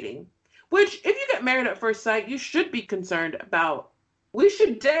them dating, which if you get married at first sight, you should be concerned about. We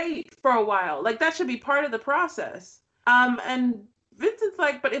should date for a while. Like that should be part of the process. And Vincent's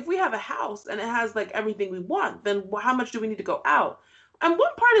like, but if we have a house and it has like everything we want, then how much do we need to go out? And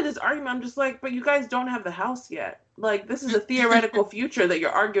one part of this argument, I'm just like, but you guys don't have the house yet. Like this is a theoretical future that you're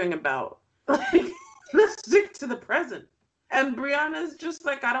arguing about. Like, let's stick to the present. And Brianna's just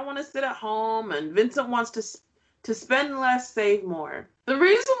like, I don't want to sit at home. And Vincent wants to spend less, save more. The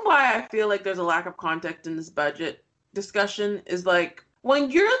reason why I feel like there's a lack of context in this budget discussion is like when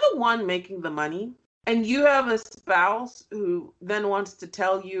you're the one making the money and you have a spouse who then wants to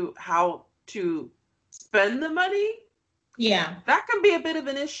tell you how to spend the money, yeah, that can be a bit of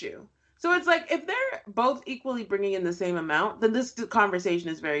an issue. So it's like if they're both equally bringing in the same amount, then this conversation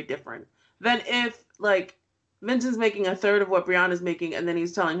is very different than if like Vincent's making a third of what Brianna's making and then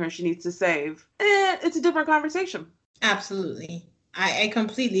he's telling her she needs to save. It's a different conversation. Absolutely. I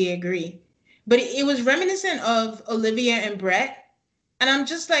completely agree. But it was reminiscent of Olivia and Brett. And I'm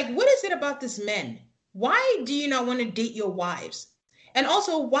just like, what is it about this men? Why do you not want to date your wives? And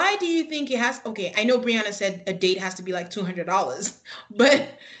also, why do you think it has? Okay, I know Brianna said a date has to be like $200,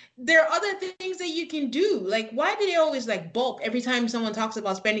 but there are other things that you can do. Like, why do they always like bulk every time someone talks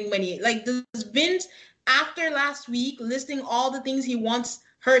about spending money? Like, does Vince, after last week, listing all the things he wants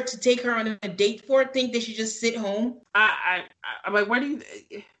her to take her on a date for, think they should just sit home? I'm like, where do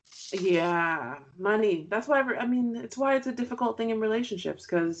you... Yeah, money. That's why, I mean, it's why it's a difficult thing in relationships,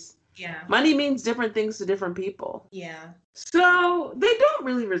 because money means different things to different people. Yeah. So they don't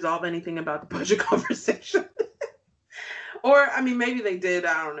really resolve anything about the budget conversation. Or, I mean, maybe they did,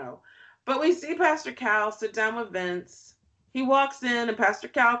 I don't know. But we see Pastor Cal sit down with Vince. He walks in and Pastor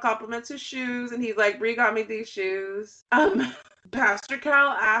Cal compliments his shoes and he's like, Bree got me these shoes. Pastor Cal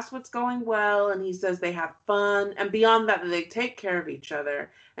asks what's going well and he says they have fun. And beyond that, they take care of each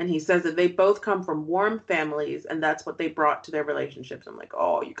other. And he says that they both come from warm families and that's what they brought to their relationships. I'm like,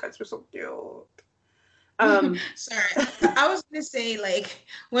 oh, you guys are so cute. Sorry, I was gonna say, like,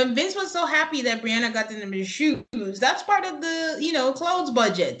 when Vince was so happy that Brianna got them the shoes, that's part of the, clothes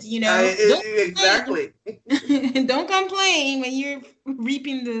budget, Exactly. Don't complain when you're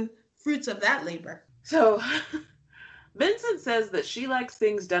reaping the fruits of that labor. So Vincent says that she likes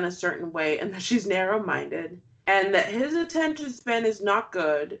things done a certain way and that she's narrow-minded and that his attention span is not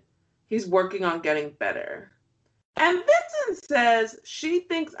good. He's working on getting better. And Vincent says she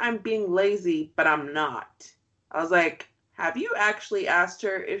thinks I'm being lazy, but I'm not. I was like, have you actually asked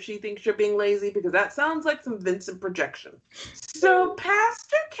her if she thinks you're being lazy? Because that sounds like some Vincent projection. So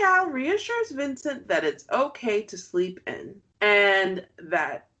Pastor Cal reassures Vincent that it's okay to sleep in and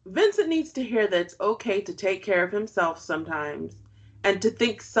that Vincent needs to hear that it's okay to take care of himself sometimes and to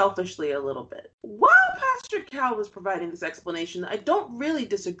think selfishly a little bit. While Pastor Cal was providing this explanation, I don't really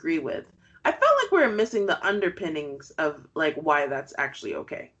disagree with. I felt like we were missing the underpinnings of like why that's actually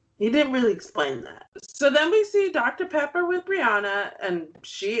okay. He didn't really explain that. So then we see Dr. Pepper with Brianna, and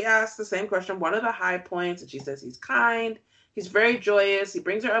she asks the same question, what are the high points? And she says he's kind, he's very joyous, he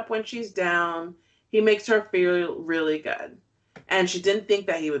brings her up when she's down, he makes her feel really good. And she didn't think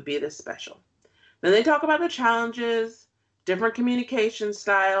that he would be this special. Then they talk about the challenges, different communication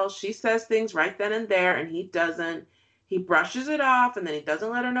styles. She says things right then and there, and he doesn't. He brushes it off, and then he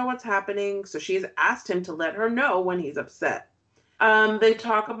doesn't let her know what's happening. So she's asked him to let her know when he's upset. They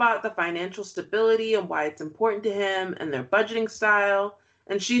talk about the financial stability and why it's important to him and their budgeting style.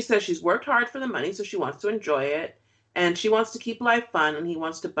 And she says she's worked hard for the money, so she wants to enjoy it. And she wants to keep life fun, and he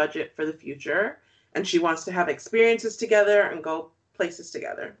wants to budget for the future. And she wants to have experiences together and go places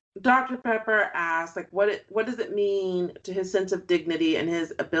together. Dr. Pepper asks, like, what does it mean to his sense of dignity and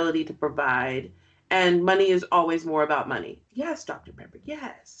his ability to provide? And money is always more about money. Yes, Dr. Pepper,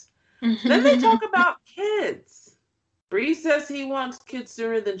 yes. Then they talk about kids. Bree says he wants kids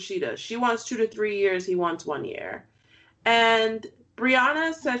sooner than she does. She wants 2 to 3 years. He wants 1 year. And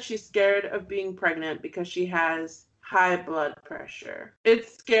Brianna says she's scared of being pregnant because she has high blood pressure.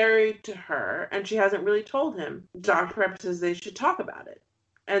 It's scary to her, and she hasn't really told him. Dr. Pepper says they should talk about it.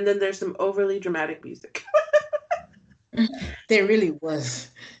 And then there's some overly dramatic music. There really was.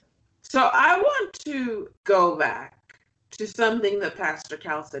 So I want to go back to something that Pastor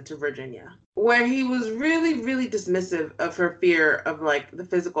Cal said to Virginia, where he was really, really dismissive of her fear of like the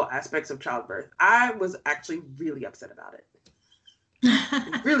physical aspects of childbirth. I was actually really upset about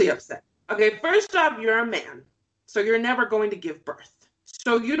it. Really upset. Okay, first off, you're a man, so you're never going to give birth.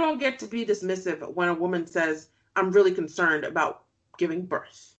 So you don't get to be dismissive when a woman says, I'm really concerned about giving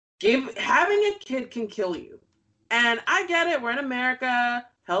birth. Having a kid can kill you. And I get it, we're in America,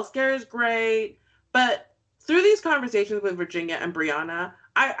 healthcare is great, but through these conversations with Virginia and Brianna,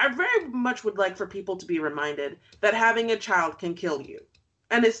 I very much would like for people to be reminded that having a child can kill you.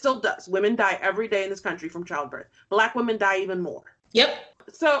 And it still does. Women die every day in this country from childbirth. Black women die even more. Yep.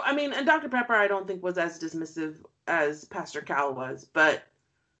 So, I mean, and Dr. Pepper, I don't think was as dismissive as Pastor Cal was, but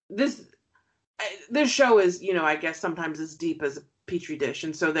this show is, you know, I guess sometimes as deep as a petri dish,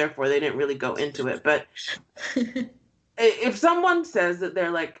 and so therefore they didn't really go into it. But if someone says that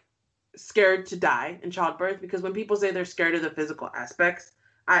they're like scared to die in childbirth, because when people say they're scared of the physical aspects,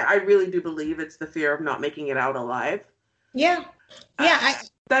 I really do believe it's the fear of not making it out alive. Yeah.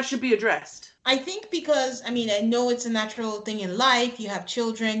 That should be addressed. I think because, I mean, I know it's a natural thing in life. You have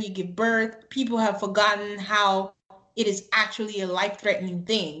children, you give birth. People have forgotten how it is actually a life-threatening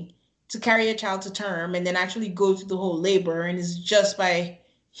thing to carry a child to term and then actually go through the whole labor. And it's just by,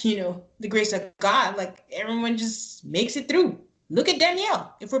 you know, the grace of God, like everyone just makes it through. Look at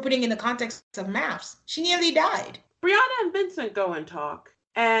Danielle. If we're putting in the context of MAFS, she nearly died. Brianna and Vincent go and talk,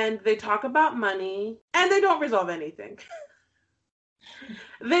 and they talk about money, and they don't resolve anything.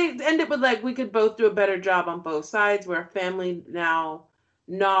 They end it with like, we could both do a better job on both sides. We're a family now,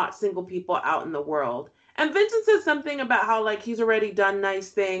 not single people out in the world. And Vincent says something about how like he's already done nice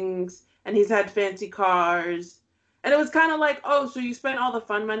things and he's had fancy cars. And it was kind of like, oh, so you spent all the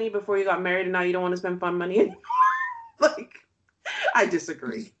fun money before you got married and now you don't want to spend fun money anymore? Like, I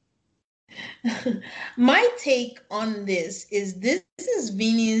disagree. My take on this is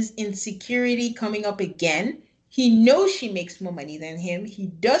Vinny's insecurity coming up again. He knows she makes more money than him. He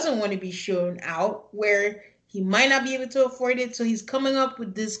doesn't want to be shown out where he might not be able to afford it. So he's coming up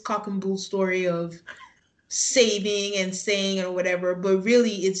with this cock and bull story of saving and saying or whatever. But really,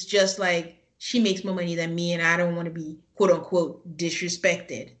 it's just like, she makes more money than me and I don't want to be, quote unquote,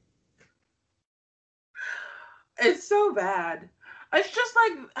 disrespected. It's so bad. It's just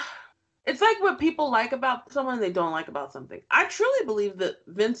like, it's like what people like about someone they don't like about something. I truly believe that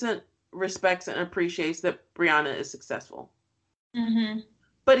Vincent respects and appreciates that Brianna is successful. Mm-hmm.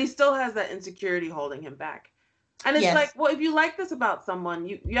 But he still has that insecurity holding him back. And it's like, well, if you like this about someone,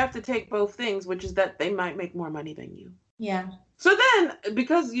 you have to take both things, which is that they might make more money than you. Yeah. So then,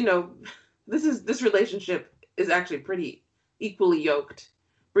 because, you know, this relationship is actually pretty equally yoked,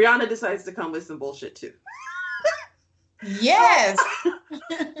 Brianna decides to come with some bullshit too. Yes.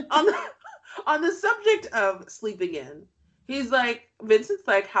 on the subject of sleeping in, he's like, Vincent's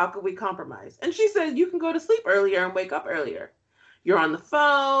like, how can we compromise? And she said, you can go to sleep earlier and wake up earlier. You're on the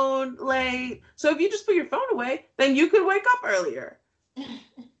phone late. So if you just put your phone away, then you could wake up earlier.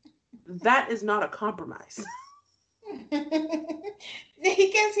 That is not a compromise.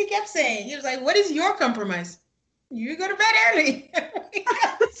 He else he kept saying? He was like, what is your compromise? You go to bed early.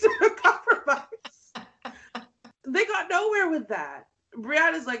 It's a compromise. They got nowhere with that.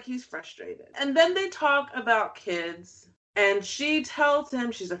 Brianna's like, he's frustrated. And then they talk about kids. And she tells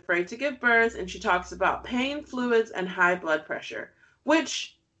him she's afraid to give birth. And she talks about pain, fluids, and high blood pressure.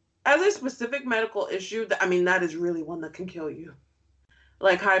 Which, as a specific medical issue, that is really one that can kill you.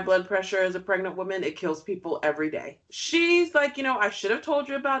 Like high blood pressure as a pregnant woman, it kills people every day. She's like, I should have told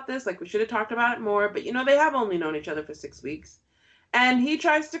you about this. Like, we should have talked about it more. But, they have only known each other for 6 weeks. And he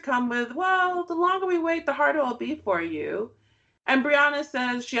tries to come with, well, the longer we wait, the harder it'll be for you. And Brianna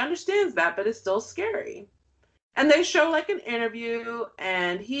says she understands that, but it's still scary. And they show like an interview,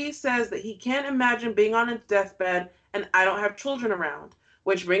 and he says that he can't imagine being on his deathbed and I don't have children around.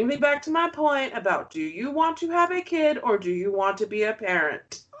 Which brings me back to my point about, do you want to have a kid or do you want to be a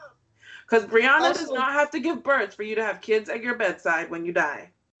parent? Because Brianna does not have to give birth for you to have kids at your bedside when you die.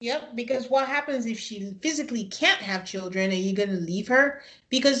 Yep, because what happens if she physically can't have children? Are you going to leave her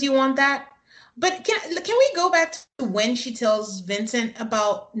because you want that? But can we go back to when she tells Vincent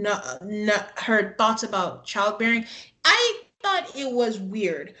about her thoughts about childbearing? I thought it was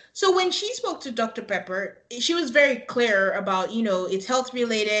weird. So when she spoke to Dr. Pepper, she was very clear about, it's health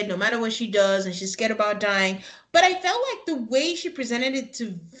related, no matter what she does, and she's scared about dying. But I felt like the way she presented it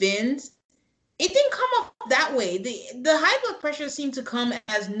to Vince, it didn't come off that way. The high blood pressure seemed to come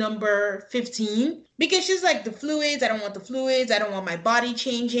as number 15 because she's like, the fluids, I don't want the fluids. I don't want my body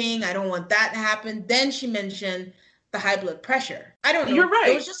changing. I don't want that to happen. Then she mentioned the high blood pressure. I don't know. You're right.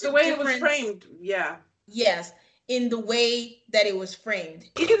 It was just the way it was framed. Yeah. Yes. In the way that it was framed.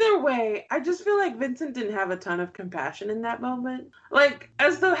 Either way, I just feel like Vincent didn't have a ton of compassion in that moment. Like,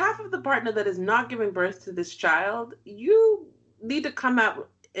 as the half of the partner that is not giving birth to this child, you need to come out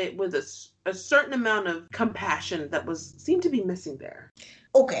with a certain amount of compassion that seemed to be missing there.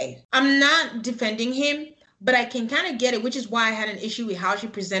 Okay, I'm not defending him, but I can kind of get it, which is why I had an issue with how she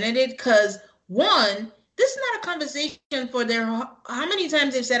presented it. Because one, this is not a conversation for how many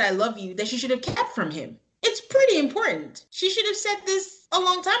times they've said I love you that she should have kept from him. It's pretty important. She should have said this a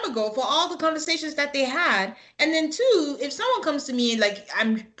long time ago for all the conversations that they had. And then two, if someone comes to me like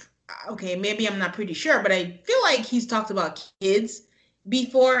maybe I'm not pretty sure, but I feel like he's talked about kids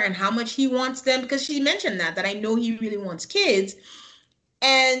before and how much he wants them, because she mentioned that I know he really wants kids.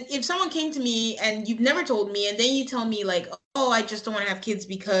 And if someone came to me and you've never told me, and then you tell me like, oh, I just don't want to have kids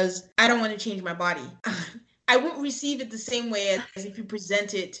because I don't want to change my body, I won't receive it the same way as if you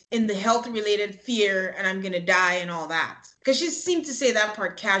present it in the health related fear and I'm going to die and all that. Because she seemed to say that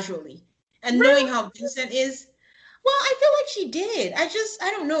part casually. And knowing how Vincent is, well, I feel like she did. I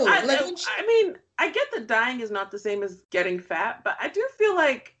don't know. I get that dying is not the same as getting fat, but I do feel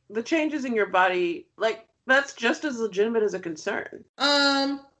like the changes in your body, like, that's just as legitimate as a concern.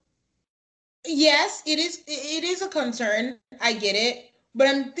 Yes, it is. It is a concern. I get it. But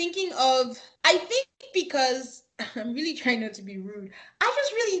I think because I'm really trying not to be rude, I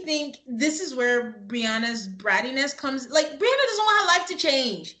just really think this is where Brianna's brattiness comes. Like, Brianna doesn't want her life to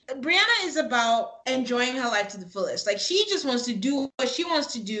change. Brianna is about enjoying her life to the fullest. Like, she just wants to do what she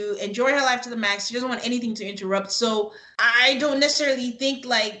wants to do, enjoy her life to the max. She doesn't want anything to interrupt. So I don't necessarily think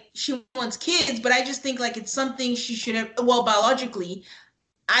like she wants kids, but I just think like it's something she should have, well, biologically,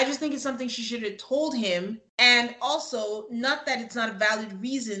 I just think it's something she should have told him. And also, not that it's not a valid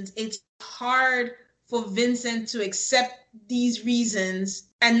reason, it's hard for Vincent to accept these reasons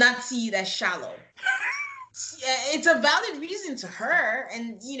and not see it as shallow. It's a valid reason to her.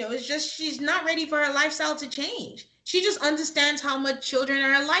 And, it's just she's not ready for her lifestyle to change. She just understands how much children in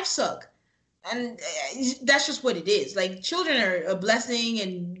her life suck. And that's just what it is. Like, children are a blessing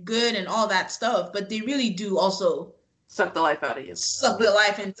and good and all that stuff, but they really do also suck the life out of you. Suck the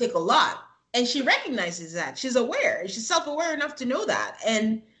life and take a lot. And she recognizes that. She's aware. She's self-aware enough to know that.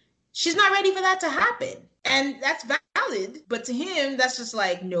 And she's not ready for that to happen. And that's valid. But to him, that's just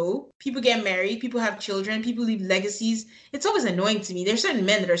like, no. People get married. People have children. People leave legacies. It's always annoying to me. There's certain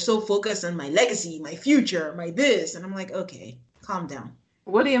men that are so focused on my legacy, my future, my this. And I'm like, okay, calm down.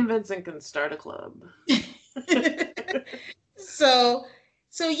 Woody and Vincent can start a club. So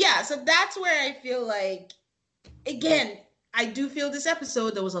that's where I feel like, again, I do feel this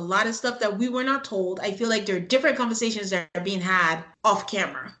episode, there was a lot of stuff that we were not told. I feel like there are different conversations that are being had off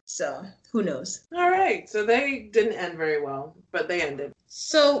camera. So who knows? All right. So they didn't end very well, but they ended.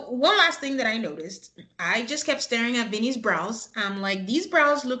 So one last thing that I noticed, I just kept staring at Vinny's brows. I'm like, these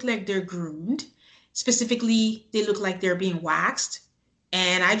brows look like they're groomed. Specifically, they look like they're being waxed.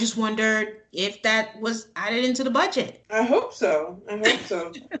 And I just wondered if that was added into the budget. I hope so.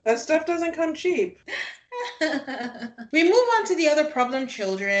 That stuff doesn't come cheap. We move on to the other problem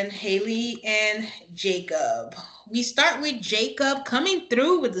children, Haley and Jacob. We start with Jacob coming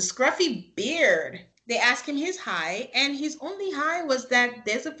through with the scruffy beard. They ask him his high, and his only high was that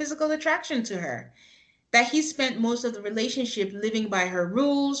there's a physical attraction to her. That he spent most of the relationship living by her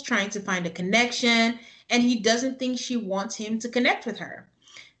rules, trying to find a connection, and he doesn't think she wants him to connect with her.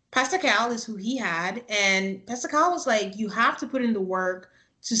 Pastor Cal is who he had, and Pastor Cal was like, you have to put in the work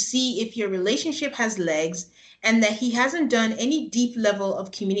to see if your relationship has legs, and that he hasn't done any deep level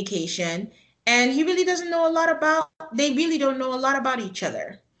of communication, and he really doesn't know a lot about, they really don't know a lot about each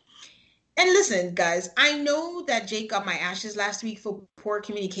other. And listen, guys, I know that Jake got my ashes last week for poor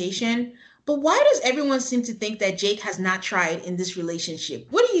communication, but why does everyone seem to think that Jake has not tried in this relationship?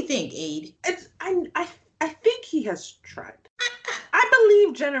 What do you think, Aid? I think he has tried. I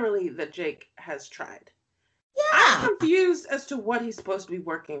believe generally that Jake has tried. Yeah. I'm confused as to what he's supposed to be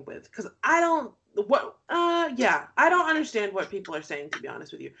working with because I don't understand what people are saying, to be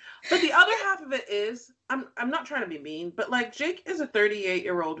honest with you. But the other half of it is, I'm not trying to be mean, but like Jake is a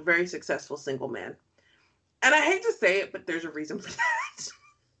 38-year-old, very successful single man. And I hate to say it, but there's a reason for that.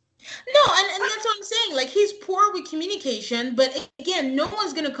 No, and that's what I'm saying. Like, he's poor with communication, but again, no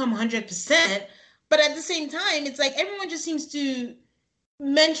one's going to come 100%. But at the same time, it's like everyone just seems to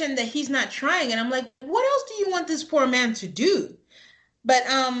mention that he's not trying. And I'm like, what else do you want this poor man to do? But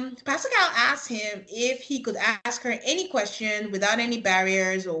Pascal asked him if he could ask her any question without any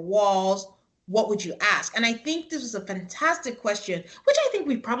barriers or walls, what would you ask? And I think this was a fantastic question, which I think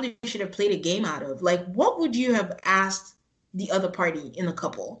we probably should have played a game out of. Like, what would you have asked the other party in the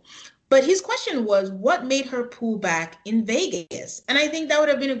couple? But his question was, what made her pull back in Vegas? And I think that would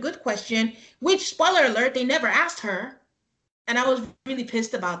have been a good question, which, spoiler alert, they never asked her. And I was really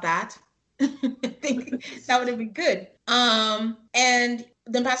pissed about that. I think that would have been good. And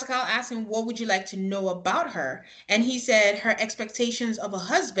then Pascal asked him, what would you like to know about her? And he said her expectations of a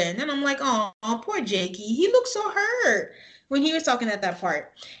husband. And I'm like, oh, poor Jakey. He looked so hurt when he was talking at that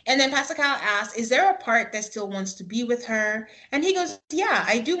part. And then Pascal asked, is there a part that still wants to be with her? And he goes, yeah,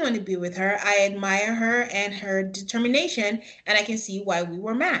 I do want to be with her. I admire her and her determination, and I can see why we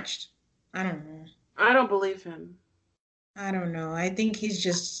were matched. I don't know. I don't believe him. I don't know. I think he's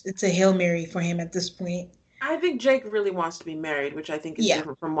just, it's a Hail Mary for him at this point. I think Jake really wants to be married, which I think is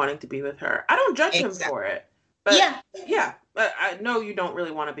different from wanting to be with her. I don't judge him for it. But yeah, but I know you don't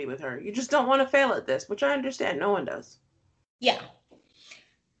really want to be with her. You just don't want to fail at this, which I understand. No one does. Yeah.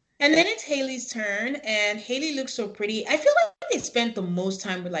 And then it's Haley's turn, and Haley looks so pretty. I feel like they spent the most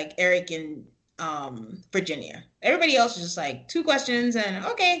time with like Eric and Virginia. Everybody else was just like 2 questions and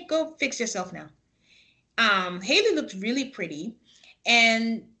okay, go fix yourself now. Haley looked really pretty,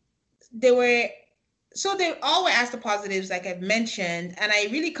 and they all were asked the positives, like I've mentioned, and I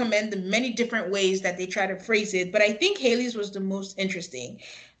really commend the many different ways that they try to phrase it, but I think Haley's was the most interesting.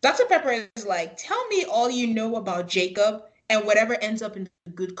 Dr. Pepper is like, tell me all you know about Jacob and whatever ends up in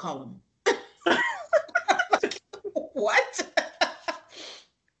the good column. Like, what?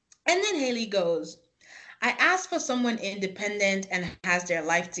 And then Haley goes, I asked for someone independent and has their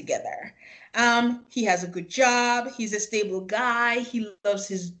life together. He has a good job. He's a stable guy. He loves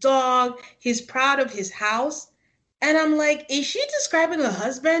his dog. He's proud of his house. And I'm like, is she describing a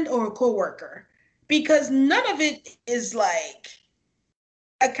husband or a coworker? Because none of it is like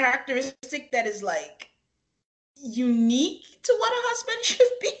a characteristic that is like unique to what a husband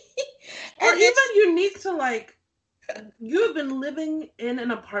should be. Or even unique to like, you have been living in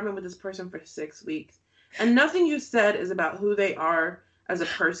an apartment with this person for 6 weeks, and nothing you said is about who they are as a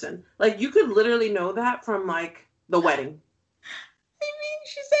person. Like, you could literally know that from like the wedding. I mean,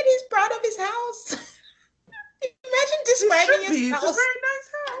 she said he's proud of his house. Imagine describing his house. It's a very nice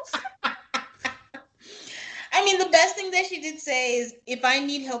house. I mean, the best thing that she did say is, if I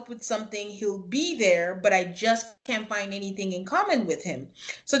need help with something, he'll be there, but I just can't find anything in common with him.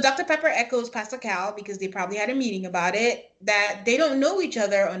 So Dr. Pepper echoes Pastor Cal, because they probably had a meeting about it, that they don't know each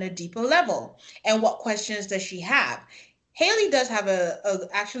other on a deeper level. And what questions does she have? Haley does have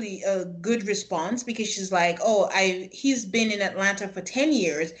actually a good response, because she's like, he's been in Atlanta for 10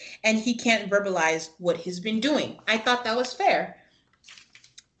 years and he can't verbalize what he's been doing. I thought that was fair.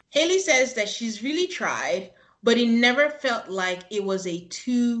 Haley says that she's really tried, but it never felt like it was a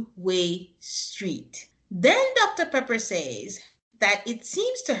two-way street. Then Dr. Pepper says that it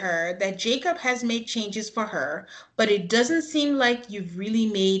seems to her that Jacob has made changes for her, but it doesn't seem like you've really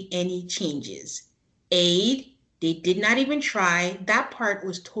made any changes. Aid, they did not even try. That part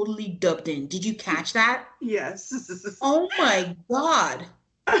was totally dubbed in. Did you catch that? Yes. Oh my God.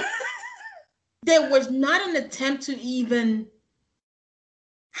 There was not an attempt to even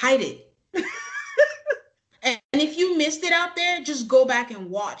hide it. And if you missed it out there, just go back and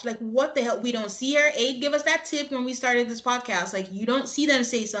watch. Like, what the hell? We don't see her. Aid give us that tip when we started this podcast. Like, you don't see them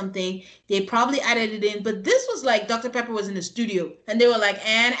say something. They probably added it in. But this was like Dr. Pepper was in the studio and they were like,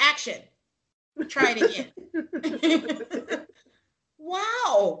 and action. Try it again.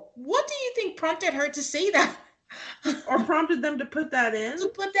 Wow. What do you think prompted her to say that? Or prompted them to put that in? To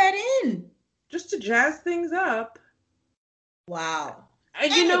put that in. Just to jazz things up. Wow.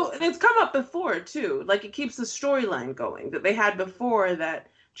 And you know, it's come up before too. Like, it keeps the storyline going that they had before, that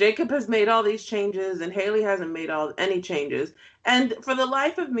Jacob has made all these changes and Haley hasn't made any changes. And for the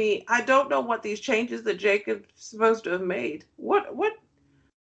life of me, I don't know what these changes that Jacob's supposed to have made. What?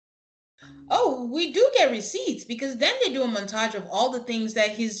 Oh, we do get receipts because then they do a montage of all the things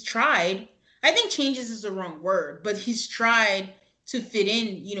that he's tried. I think changes is the wrong word, but he's tried to fit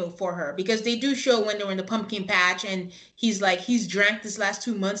in, for her, because they do show when they're in the pumpkin patch and he's like, he's drank this last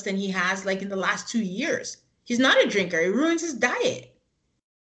 2 months than he has like in the last 2 years. He's not a drinker. It ruins his diet,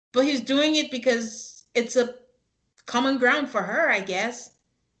 but he's doing it because it's a common ground for her, I guess.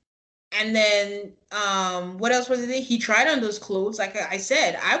 And then what else was it? He tried on those clothes. Like I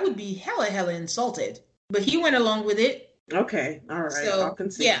said, I would be hella insulted, but he went along with it. Okay, all right, so, I'll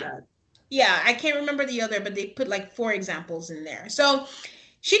concede that. Yeah, I can't remember the other, but they put like 4 examples in there. So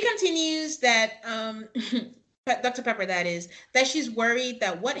she continues that, Dr. Pepper, that is, that she's worried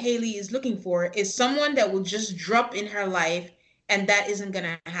that what Haley is looking for is someone that will just drop in her life, and that isn't going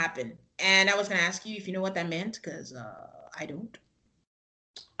to happen. And I was going to ask you if you know what that meant, because I don't.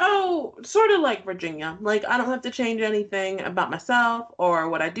 Oh, sort of like Virginia. Like, I don't have to change anything about myself or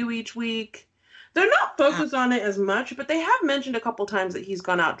what I do each week. They're not focused on it as much, but they have mentioned a couple times that he's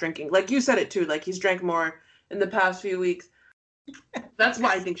gone out drinking. Like you said it too, like he's drank more in the past few weeks. That's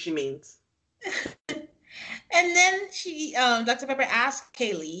what I think she means. And then Dr. Pepper asked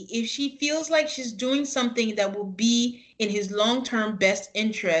Kaylee if she feels like she's doing something that will be in his long-term best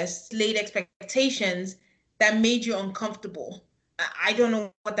interest, laid expectations that made you uncomfortable. I don't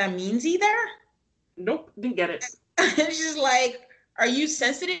know what that means either. Nope, didn't get it. She's like, are you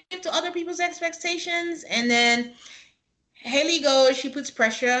sensitive to other people's expectations? And then Haley goes, she puts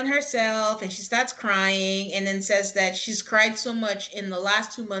pressure on herself and she starts crying, and then says that she's cried so much in the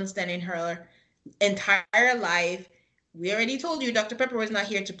last 2 months than in her entire life. We already told you Dr. Pepper was not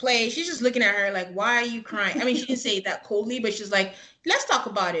here to play. She's just looking at her like, why are you crying? I mean, she didn't say it that coldly, but she's like, let's talk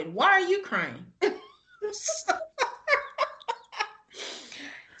about it. Why are you crying?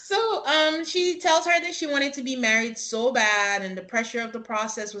 So she tells her that she wanted to be married so bad, and the pressure of the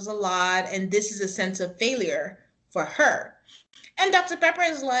process was a lot, and this is a sense of failure for her. And Dr. Pepper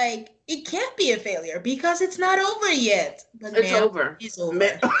is like, it can't be a failure because it's not over yet. But it's over. It's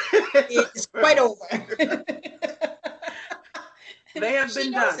over. It's quite over. They have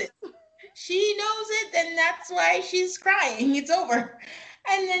been done. She knows it, and that's why she's crying. It's over.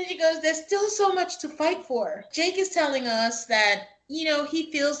 And then she goes, there's still so much to fight for. Jake is telling us that, he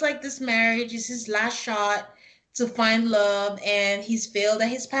feels like this marriage is his last shot to find love, and he's failed at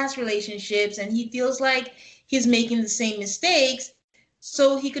his past relationships, and he feels like he's making the same mistakes,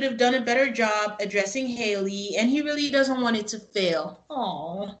 so he could have done a better job addressing Haley, and he really doesn't want it to fail.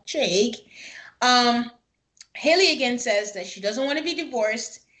 Oh, Jake. Haley again says that she doesn't want to be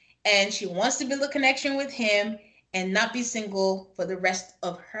divorced, and she wants to build a connection with him and not be single for the rest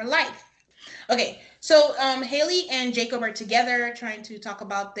of her life. Okay, so Haley and Jacob are together trying to talk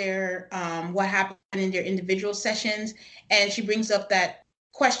about their what happened in their individual sessions, and she brings up that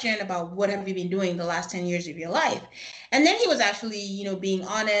question about what have you been doing the last 10 years of your life. And then he was actually, being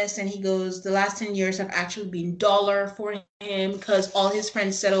honest, and he goes, the last 10 years have actually been dollar for him because all his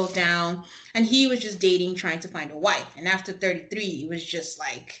friends settled down and he was just dating, trying to find a wife. And after 33, it was just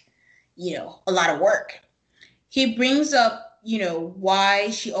like, a lot of work. He brings up,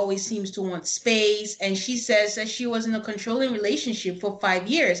 why she always seems to want space. And she says that she was in a controlling relationship for 5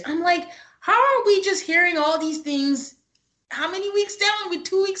 years. I'm like, how are we just hearing all these things? How many weeks down with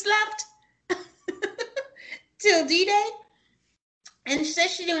 2 weeks left till D-Day? And she says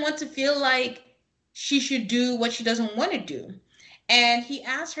she didn't want to feel like she should do what she doesn't want to do. And he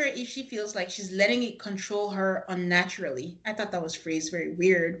asked her if she feels like she's letting it control her unnaturally. I thought that was phrased very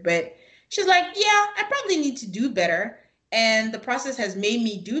weird, but she's like, yeah, I probably need to do better. And the process has made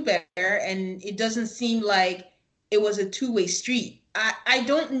me do better. And it doesn't seem like it was a two-way street. I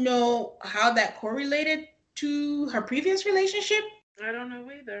don't know how that correlated to her previous relationship. I don't know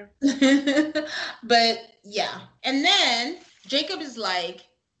either. But yeah. And then Jacob is like,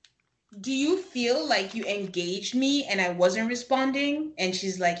 do you feel like you engaged me and I wasn't responding? And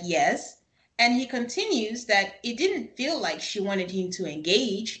she's like, yes. And he continues that it didn't feel like she wanted him to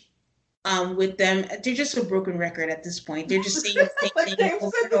engage. with them. They're just a broken record at this point. They're just saying the same Like thing they've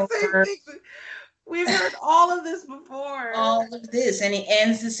over said and the same over. things. We've heard all of this before. All of this, and it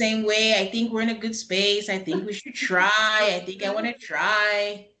ends the same way. I think we're in a good space. I think we should try. I think I want to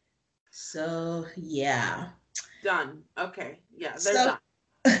try. So yeah. Done. Okay. Yeah, they're So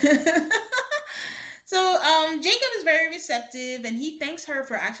done. so Jacob is very receptive and he thanks her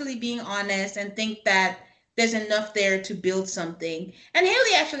for actually being honest and think that there's enough there to build something. And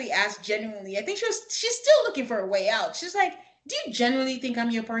Haley actually asked genuinely, I think she's still looking for a way out. She's like, "Do you genuinely think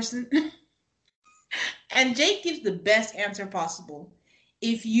I'm your person?" And Jake gives the best answer possible.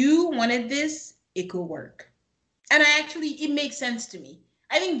 If you wanted this, it could work. And it makes sense to me.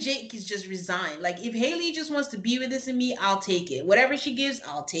 I think Jake is just resigned. Like, if Haley just wants to be with this and me, I'll take it. Whatever she gives,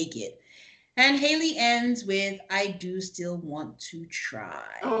 I'll take it. And Haley ends with, I do still want to try.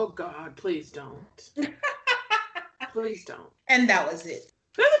 Oh God, please don't. Please don't. And that was it.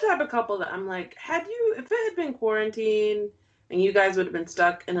 They're the type of couple that I'm like, if it had been quarantine and you guys would have been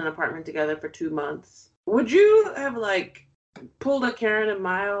stuck in an apartment together for 2 months, would you have like pulled a Karen and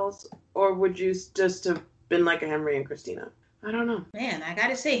Miles, or would you just have been like a Henry and Christina? I don't know. Man, I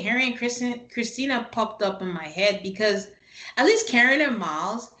gotta say, Harry and Christina popped up in my head because at least Karen and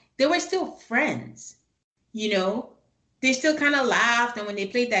Miles, they were still friends. You know, they still kind of laughed, and when they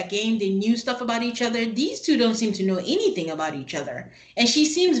played that game, they knew stuff about each other. These two don't seem to know anything about each other, and she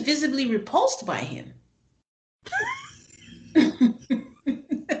seems visibly repulsed by him.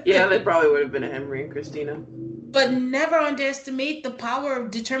 Yeah, they probably would have been a Henry and Christina. But never underestimate the power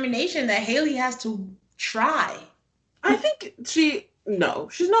of determination that Haley has to try. I think she's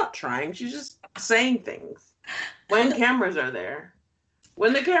not trying. She's just saying things when cameras are there.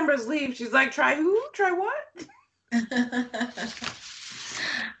 When the cameras leave, she's like, try who? Try what?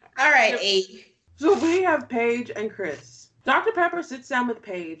 All right, A. So we have Paige and Chris. Dr. Pepper sits down with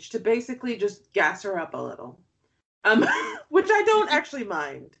Paige to basically just gas her up a little. Which I don't actually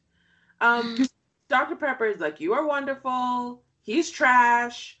mind. Dr. Pepper is like, you are wonderful. He's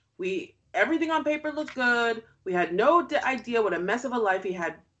trash. Everything on paper looks good. We had no idea what a mess of a life he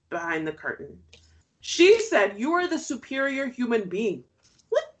had behind the curtain. She said, you are the superior human being.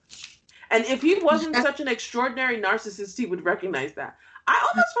 And if he wasn't such an extraordinary narcissist, he would recognize that. I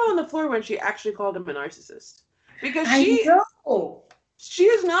almost fell on the floor when she actually called him a narcissist. Because she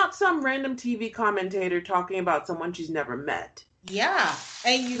is not some random TV commentator talking about someone she's never met. Yeah.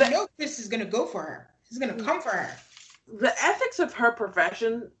 And you know Chris is going to go for her. He's going to come for her. The ethics of her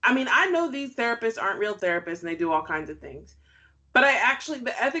profession, I mean, I know these therapists aren't real therapists and they do all kinds of things. But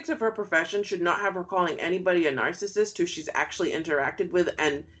the ethics of her profession should not have her calling anybody a narcissist who she's actually interacted with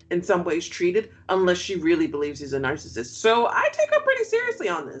and in some ways treated, unless she really believes he's a narcissist. So I take her pretty seriously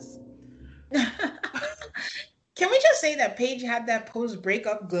on this. Can we just say that Paige had that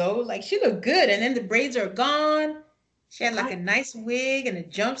post-breakup glow? Like, she looked good, and then the braids are gone. She had like a nice wig and a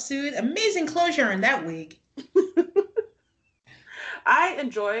jumpsuit. Amazing closure on that wig. I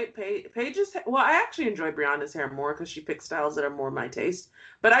enjoy Paige's. Well, I actually enjoy Brianna's hair more because she picks styles that are more my taste.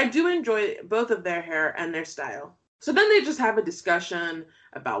 But I do enjoy both of their hair and their style. So then they just have a discussion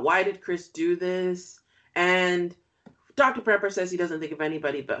about why did Chris do this? And Dr. Pepper says he doesn't think of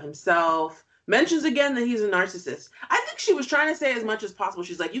anybody but himself. Mentions again that he's a narcissist. I think she was trying to say as much as possible.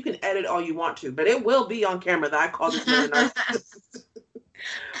 She's like, you can edit all you want to, but it will be on camera that I call this man a narcissist.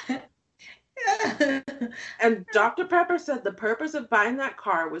 And Dr. Pepper said the purpose of buying that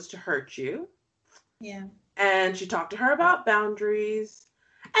car was to hurt you. Yeah. And she talked to her about boundaries.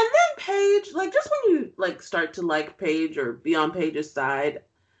 And then Paige, like, just when you like start to like Paige or be on Paige's side,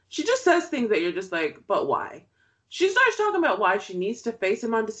 she just says things that you're just like, but why? She starts talking about why she needs to face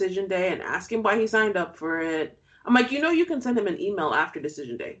him on decision day and ask him why he signed up for it. I'm like, you can send him an email after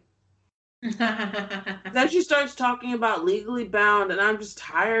decision day. Then she starts talking about legally bound, and I'm just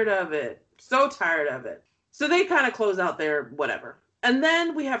tired of it. So tired of it. So they kind of close out their whatever. And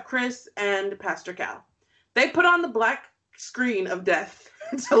then we have Chris and Pastor Cal. They put on the black screen of death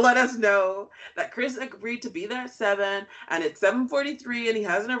to let us know that Chris agreed to be there at 7, and it's 7:43 and he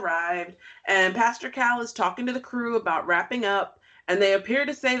hasn't arrived. And Pastor Cal is talking to the crew about wrapping up, and they appear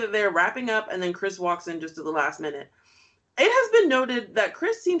to say that they're wrapping up, and then Chris walks in just at the last minute. It has been noted that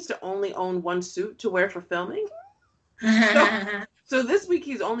Chris seems to only own one suit to wear for filming. So this week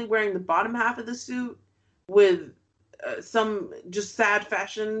he's only wearing the bottom half of the suit with some just sad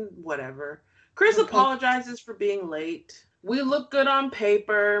fashion, whatever. Chris apologizes for being late. We look good on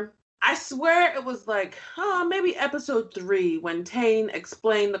paper. I swear it was like, maybe episode 3 when Tane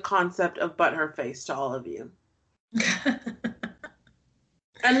explained the concept of butt her face to all of you.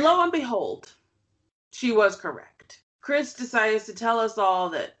 And lo and behold, she was correct. Chris decides to tell us all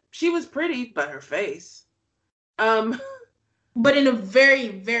that she was pretty, but her face. But in a very,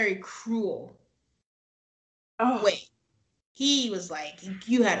 very cruel Oh, way. He was like,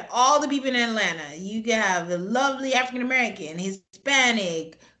 you had all the people in Atlanta. You could have a lovely African American,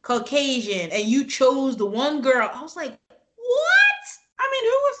 Hispanic, Caucasian, and you chose the one girl. I was like, what? I mean,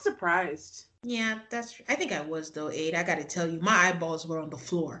 who was surprised? Yeah, that's true. I think I was though, Aid. I got to tell you, my eyeballs were on the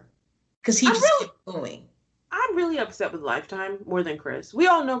floor because he I'm just really, kept going. I'm really upset with Lifetime more than Chris. We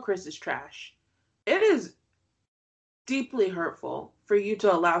all know Chris is trash. It is deeply hurtful for you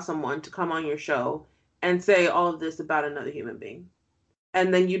to allow someone to come on your show and say all of this about another human being,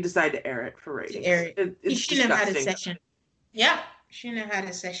 and then you decide to air it for To ratings. Eric, he It's shouldn't have had a disgusting. session. Yeah, shouldn't have had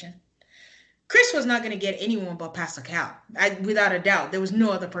a session. Chris was not going to get anyone but Pastor Cal. Without a doubt, there was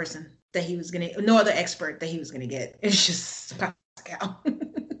no other person that he was going to, no other expert that he was going to get. It's just Pastor Cal.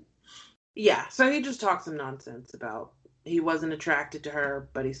 Yeah, so he just talked some nonsense about he wasn't attracted to her,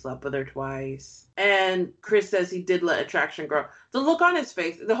 but he slept with her twice. And Chris says he did let attraction grow. The look on his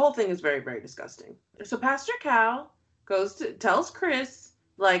face, the whole thing is very, very disgusting. So Pastor Cal tells Chris,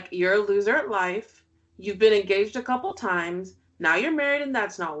 like, you're a loser at life. You've been engaged a couple times. Now you're married and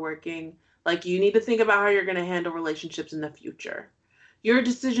that's not working. Like, you need to think about how you're going to handle relationships in the future. Your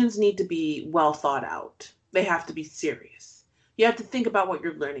decisions need to be well thought out. They have to be serious. You have to think about what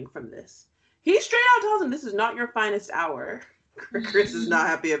you're learning from this. He straight out tells him this is not your finest hour. Chris is not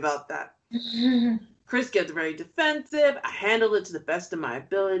happy about that. Chris gets very defensive. I handled it to the best of my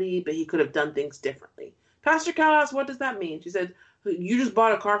ability, but he could have done things differently. Pastor Cal asks, what does that mean? She said, you just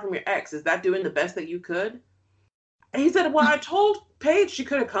bought a car from your ex. Is that doing the best that you could? And he said, well, I told Paige she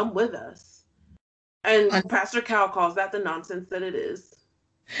could have come with us. And Pastor Cal calls that the nonsense that it is.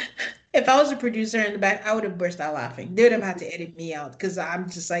 If I was a producer in the back, I would have burst out laughing. They would have had to edit me out because I'm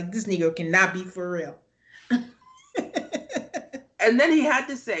just like, this nigga cannot be for real. And then he had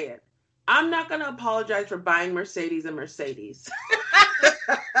to say it. I'm not going to apologize for buying Mercedes and Mercedes.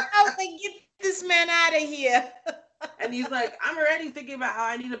 I was like, get this man out of here. And he's like, I'm already thinking about how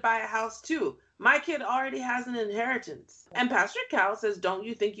I need to buy a house too. My kid already has an inheritance. And Pastor Cal says, don't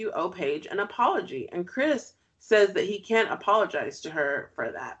you think you owe Paige an apology? And Chris says that he can't apologize to her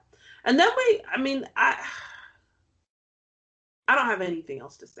for that. And then I don't have anything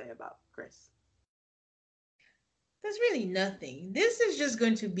else to say about Chris. There's really nothing. This is just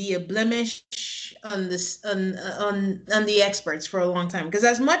going to be a blemish on this on the experts for a long time. Because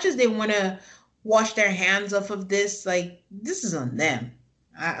as much as they want to wash their hands off of this, like this is on them.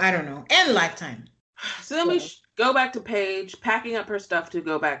 I don't know. And Lifetime. So then we go back to Paige packing up her stuff to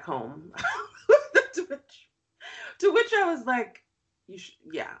go back home. to which I was like,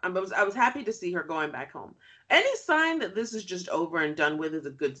 I was happy to see her going back home. Any sign that this is just over and done with is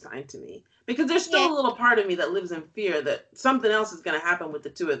a good sign to me. Because there's still a little part of me that lives in fear that something else is going to happen with the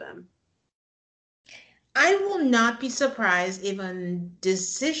two of them. I will not be surprised if on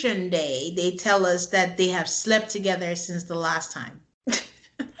decision day they tell us that they have slept together since the last time.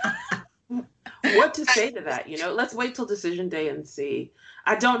 What to say to that? Let's wait till decision day and see.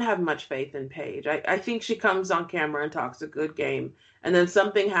 I don't have much faith in Paige. I think she comes on camera and talks a good game, and then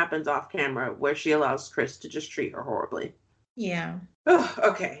something happens off camera where she allows Chris to just treat her horribly. Yeah. Oh,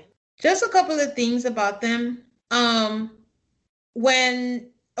 okay. Just a couple of things about them. One,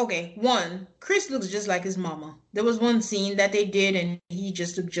 Chris looks just like his mama. There was one scene that they did and he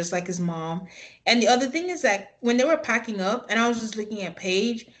just looked just like his mom. And the other thing is that when they were packing up and I was just looking at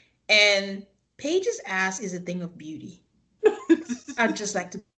Paige, and Paige's ass is a thing of beauty. I'd just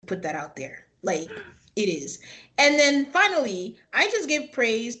like to put that out there. Like, it is. And then finally, I just give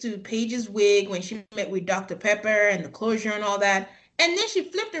praise to Paige's wig when she met with Dr. Pepper and the closure and all that. And then she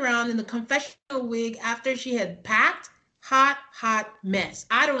flipped around in the confessional wig after she had packed. Hot mess.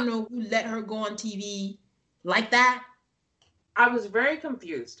 I don't know who let her go on TV like that. I was very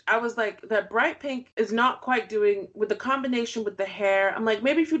confused. I was like, that bright pink is not quite doing with the combination with the hair. I'm like,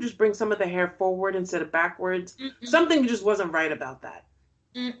 maybe if you just bring some of the hair forward instead of backwards. Something just wasn't right about that.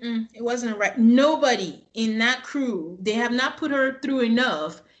 It wasn't right. Nobody in that crew, they have not put her through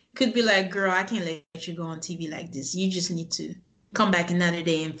enough, could be like, girl, I can't let you go on TV like this. You just need to come back another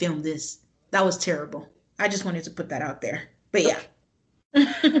day and film this. That was terrible. I just wanted to put that out there. But yeah.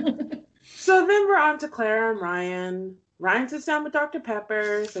 So then we're on to Clara and Ryan. Ryan sits down with Dr.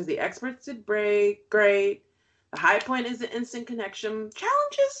 Pepper, says the experts did great. The high point is the instant connection.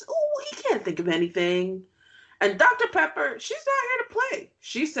 Challenges, he can't think of anything. And Dr. Pepper, she's not here to play.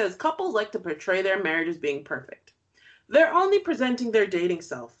 She says couples like to portray their marriage as being perfect. They're only presenting their dating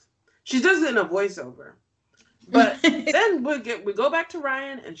self. She does it in a voiceover. But then we go back to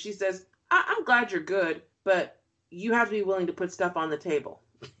Ryan, and she says, I'm glad you're good, but you have to be willing to put stuff on the table.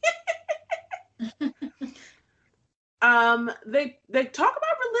 They talk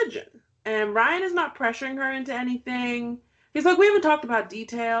about religion, and Ryan is not pressuring her into anything. He's like, we haven't talked about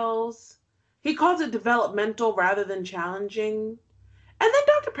details. He calls it developmental rather than challenging. And then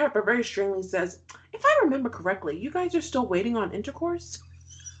Dr. Pepper very strangely says, if I remember correctly, you guys are still waiting on intercourse?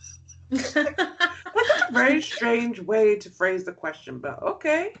 That's a very strange way to phrase the question, but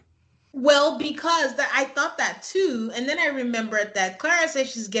okay. Well, because I thought that too, and then I remembered that Clara said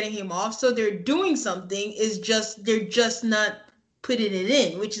she's getting him off, so they're doing something. Is just they're just not putting it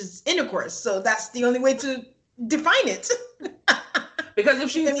in, which is intercourse. So that's the only way to define it. Because if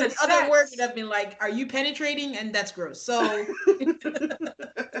she I mean, said the other sex, word would have been like, "Are you penetrating?" And that's gross. So,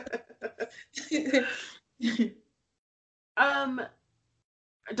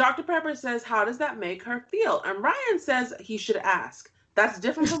 Dr. Pepper says, how does that make her feel? And Ryan says he should ask. That's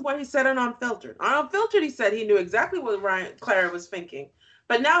different from what he said on Unfiltered. On Unfiltered, he said he knew exactly what Clara was thinking.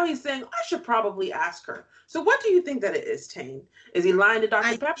 But now he's saying, I should probably ask her. So what do you think that it is, Tane? Is he lying to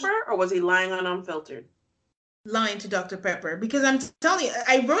Dr. Pepper, or was he lying on Unfiltered? Lying to Dr. Pepper, because I'm telling you,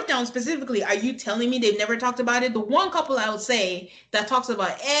 I wrote down specifically, are you telling me they've never talked about it? The one couple I would say that talks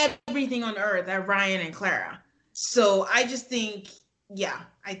about everything on earth are Ryan and Clara. So I just think, yeah,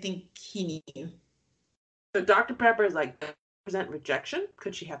 I think he knew. So Dr. Pepper is like, present rejection?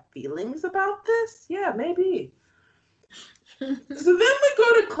 Could she have feelings about this? Yeah, maybe. So then we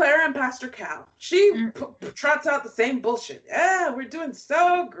go to Clara and Pastor Cal. She trots out the same bullshit. Yeah, we're doing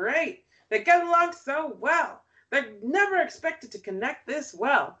so great. They get along so well. They're never expected to connect this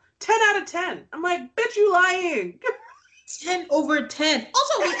well. 10 out of 10. I'm like, bitch, you lying. 10 over 10.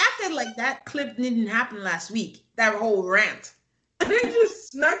 Also, we acted like that clip didn't happen last week. That whole rant. They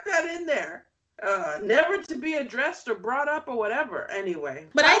just snuck that in there. Never to be addressed or brought up or whatever. Anyway.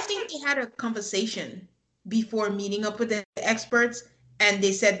 But I think they had a conversation before meeting up with the experts, and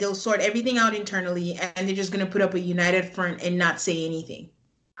they said they'll sort everything out internally, and they're just going to put up a united front and not say anything.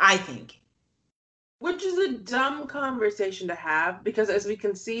 I think. Which is a dumb conversation to have, because as we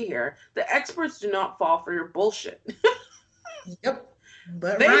can see here, the experts do not fall for your bullshit. Yep.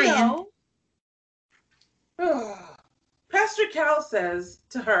 But they Ryan. know. Pastor Cal says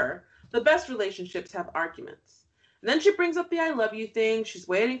to her, the best relationships have arguments. And then she brings up the I love you thing. She's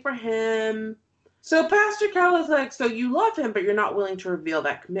waiting for him. So Pastor Cal is like, so you love him, but you're not willing to reveal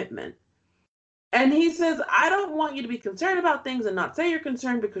that commitment. And he says, I don't want you to be concerned about things and not say you're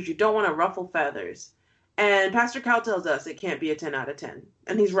concerned because you don't want to ruffle feathers. And Pastor Cal tells us it can't be a 10 out of 10.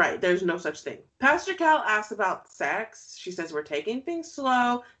 And he's right. There's no such thing. Pastor Cal asks about sex. She says, we're taking things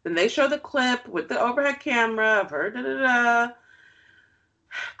slow. Then they show the clip with the overhead camera of her. Da-da-da.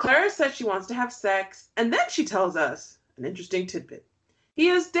 Clara says she wants to have sex. And then she tells us an interesting tidbit. He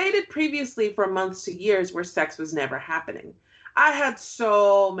has dated previously for months to years where sex was never happening. I had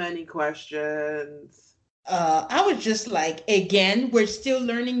so many questions. I was just like, again, we're still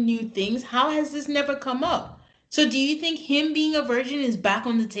learning new things. How has this never come up? So do you think him being a virgin is back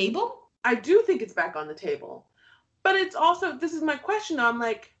on the table? I do think it's back on the table. But it's also, this is my question. I'm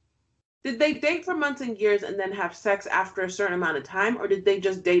like, did they date for months and years and then have sex after a certain amount of time? Or did they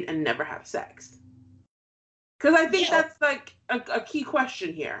just date and never have sex? Because I think that's like a key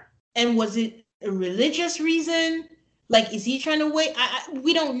question here. And was it a religious reason? Like, is he trying to wait?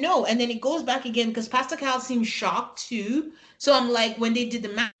 We don't know. And then it goes back again because Pastor Cal seems shocked too. So I'm like, when they did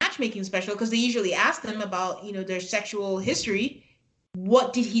the matchmaking special, because they usually ask them about, their sexual history,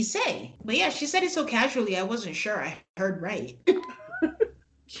 what did he say? But yeah, she said it so casually. I wasn't sure I heard right.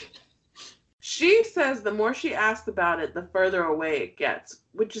 She says the more she asks about it, the further away it gets,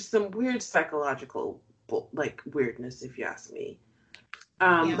 which is some weird psychological, weirdness, if you ask me.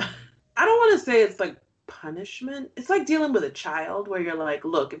 I don't want to say it's like punishment. It's like dealing with a child where you're like,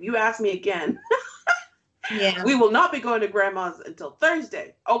 look, if you ask me again, we will not be going to grandma's until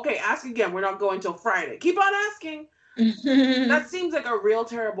Thursday. Okay, ask again. We're not going till Friday. Keep on asking. That seems like a real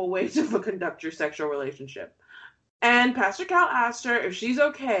terrible way to conduct your sexual relationship. And Pastor Cal asked her if she's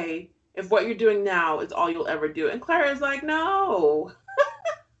okay if what you're doing now is all you'll ever do. And Clara is like, no.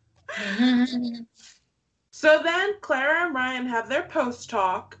 So then Clara and Ryan have their post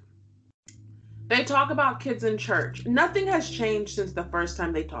talk. They talk about kids in church. Nothing has changed since the first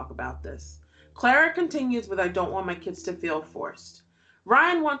time they talk about this. Clara continues with, I don't want my kids to feel forced.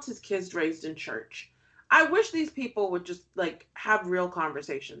 Ryan wants his kids raised in church. I wish these people would just have real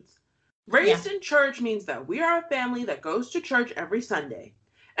conversations. Raised in church means that we are a family that goes to church every Sunday.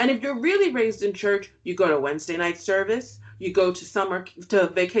 And if you're really raised in church, you go to Wednesday night service, you go to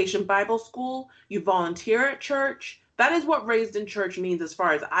vacation Bible school, you volunteer at church. That is what raised in church means as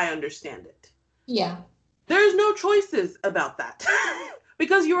far as I understand it. Yeah. There's no choices about that.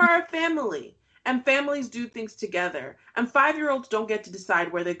 Because you are a family, and families do things together. And 5-year-olds don't get to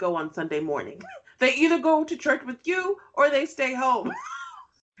decide where they go on Sunday morning. They either go to church with you or they stay home.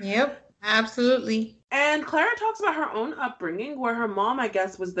 Yep, absolutely. And Clara talks about her own upbringing, where her mom, I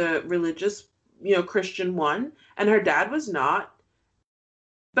guess, was the religious, Christian one, and her dad was not.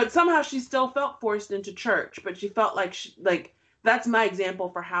 But somehow she still felt forced into church, but she felt like that's my example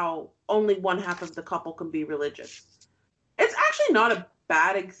for how only one half of the couple can be religious. It's actually not a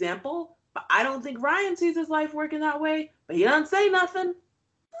bad example, but I don't think Ryan sees his life working that way, but he doesn't say nothing.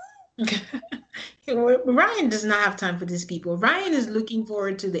 Ryan does not have time for these people. Ryan is looking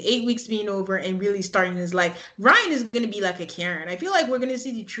forward to the 8 weeks being over and really starting his life. Ryan is going to be like a Karen. I feel like we're going to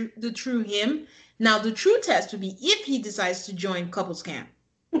see the true him. Now, the true test would be if he decides to join couples camp.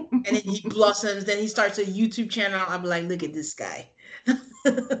 And then he blossoms, then he starts a YouTube channel. I'll be like, look at this guy.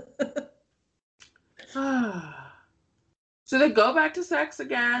 So they go back to sex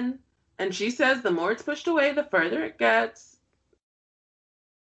again, and she says the more it's pushed away, the further it gets.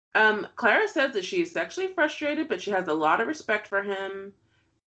 Clara says that she is sexually frustrated, but she has a lot of respect for him.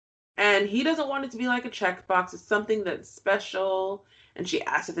 And he doesn't want it to be like a checkbox. It's something that's special. And she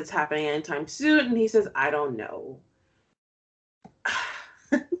asks if it's happening anytime soon, and he says, I don't know.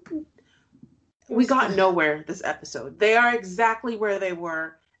 We got nowhere this episode. They are exactly where they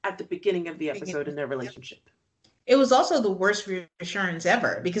were at the beginning of the episode in their relationship. It was also the worst reassurance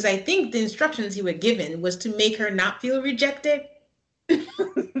ever, because I think the instructions he was given was to make her not feel rejected.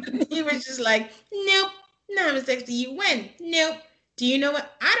 He was just like, nope, not having sex to you. When? Nope. Do you know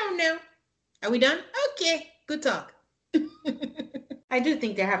what? I don't know. Are we done? Okay, good talk. I do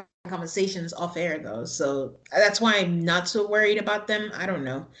think they're having conversations off air though, so that's why I'm not so worried about them. I don't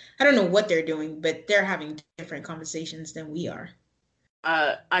know what they're doing, but they're having different conversations than we are.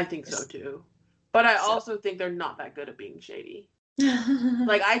 I think so too, but I also think they're not that good at being shady.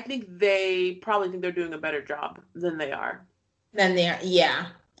 Like, I think they probably think they're doing a better job than they are. Yeah.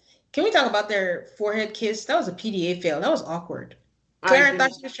 Can we talk about their forehead kiss? That was a PDA fail. That was awkward. Clara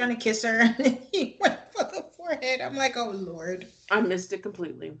thought she was trying to kiss her, and he went for the forehead. I'm like, oh, Lord. I missed it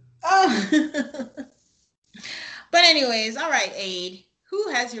completely. Oh. But anyways, all right, Aid. Who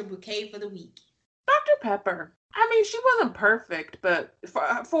has your bouquet for the week? Dr. Pepper. I mean, she wasn't perfect, but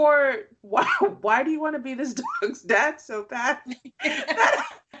for why do you want to be this dog's dad so bad?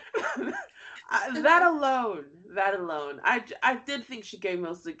 That alone. I did think she gave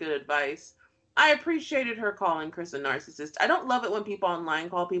mostly good advice. I appreciated her calling Chris a narcissist. I don't love it when people online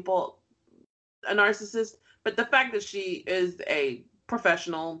call people a narcissist, but the fact that she is a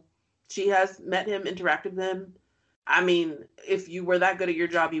professional, she has met him, interacted with him. I mean, if you were that good at your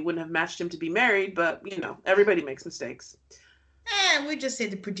job, you wouldn't have matched him to be married, but, everybody makes mistakes. We just say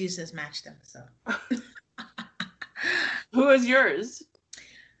the producers matched them, so. Who is yours?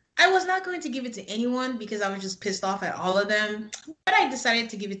 I was not going to give it to anyone because I was just pissed off at all of them, but I decided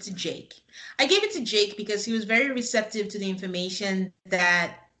to give it to Jake. I gave it to Jake because he was very receptive to the information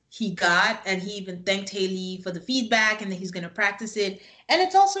that he got, and he even thanked Haley for the feedback and that he's going to practice it. And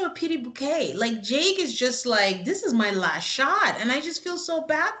it's also a pity bouquet. Like, Jake is just like, this is my last shot, and I just feel so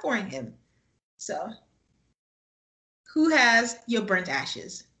bad for him. So, who has your burnt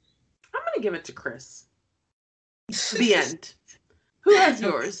ashes? I'm going to give it to Chris. The end. Who has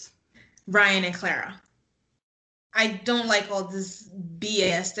yours? Ryan and Clara. I don't like all this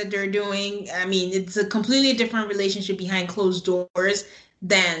BS that they're doing. I mean, it's a completely different relationship behind closed doors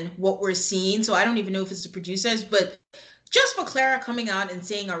than what we're seeing. So I don't even know if it's the producers, but just for Clara coming out and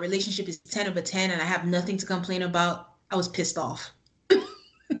saying our relationship is 10 over 10 and I have nothing to complain about, I was pissed off.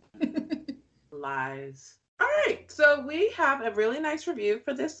 Lies. All right. So we have a really nice review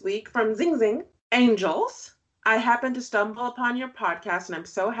for this week from Zing Zing. Angels. I happened to stumble upon your podcast, and I'm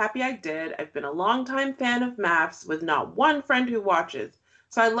so happy I did. I've been a longtime fan of MAFS with not one friend who watches.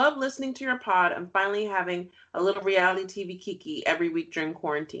 So I love listening to your pod and finally having a little reality TV kiki every week during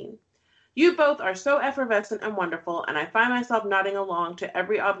quarantine. You both are so effervescent and wonderful, and I find myself nodding along to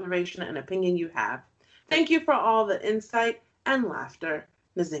every observation and opinion you have. Thank you for all the insight and laughter.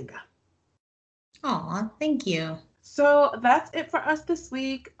 Nzinga. Aw, thank you. So that's it for us this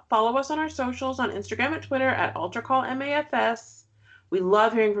week. Follow us on our socials on Instagram and Twitter at AltarCallMAFS. We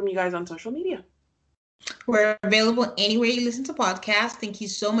love hearing from you guys on social media. We're available anywhere you listen to podcasts. Thank you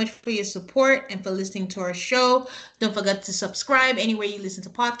so much for your support and for listening to our show. Don't forget to subscribe anywhere you listen to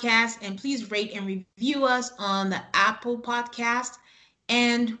podcasts. And please rate and review us on the Apple Podcast.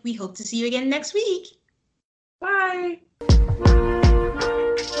 And we hope to see you again next week. Bye.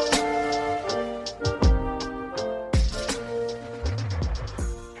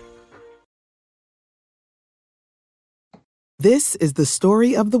 This is the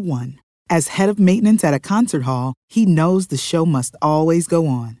story of the one. As head of maintenance at a concert hall, he knows the show must always go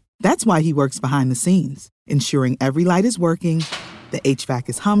on. That's why he works behind the scenes, ensuring every light is working, the HVAC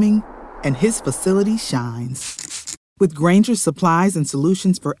is humming, and his facility shines. With Grainger's supplies and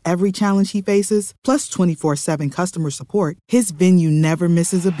solutions for every challenge he faces, plus 24/7 customer support, his venue never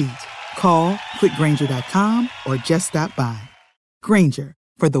misses a beat. Call quickgrainger.com or just stop by. Grainger,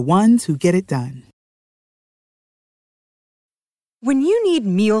 for the ones who get it done. When you need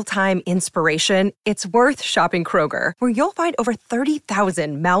mealtime inspiration, it's worth shopping Kroger, where you'll find over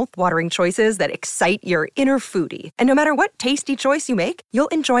 30,000 mouth-watering choices that excite your inner foodie. And no matter what tasty choice you make, you'll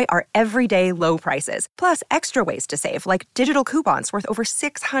enjoy our everyday low prices, plus extra ways to save, like digital coupons worth over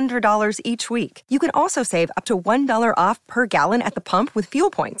 $600 each week. You can also save up to $1 off per gallon at the pump with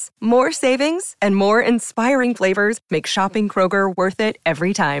fuel points. More savings and more inspiring flavors make shopping Kroger worth it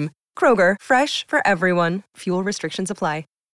every time. Kroger, fresh for everyone. Fuel restrictions apply.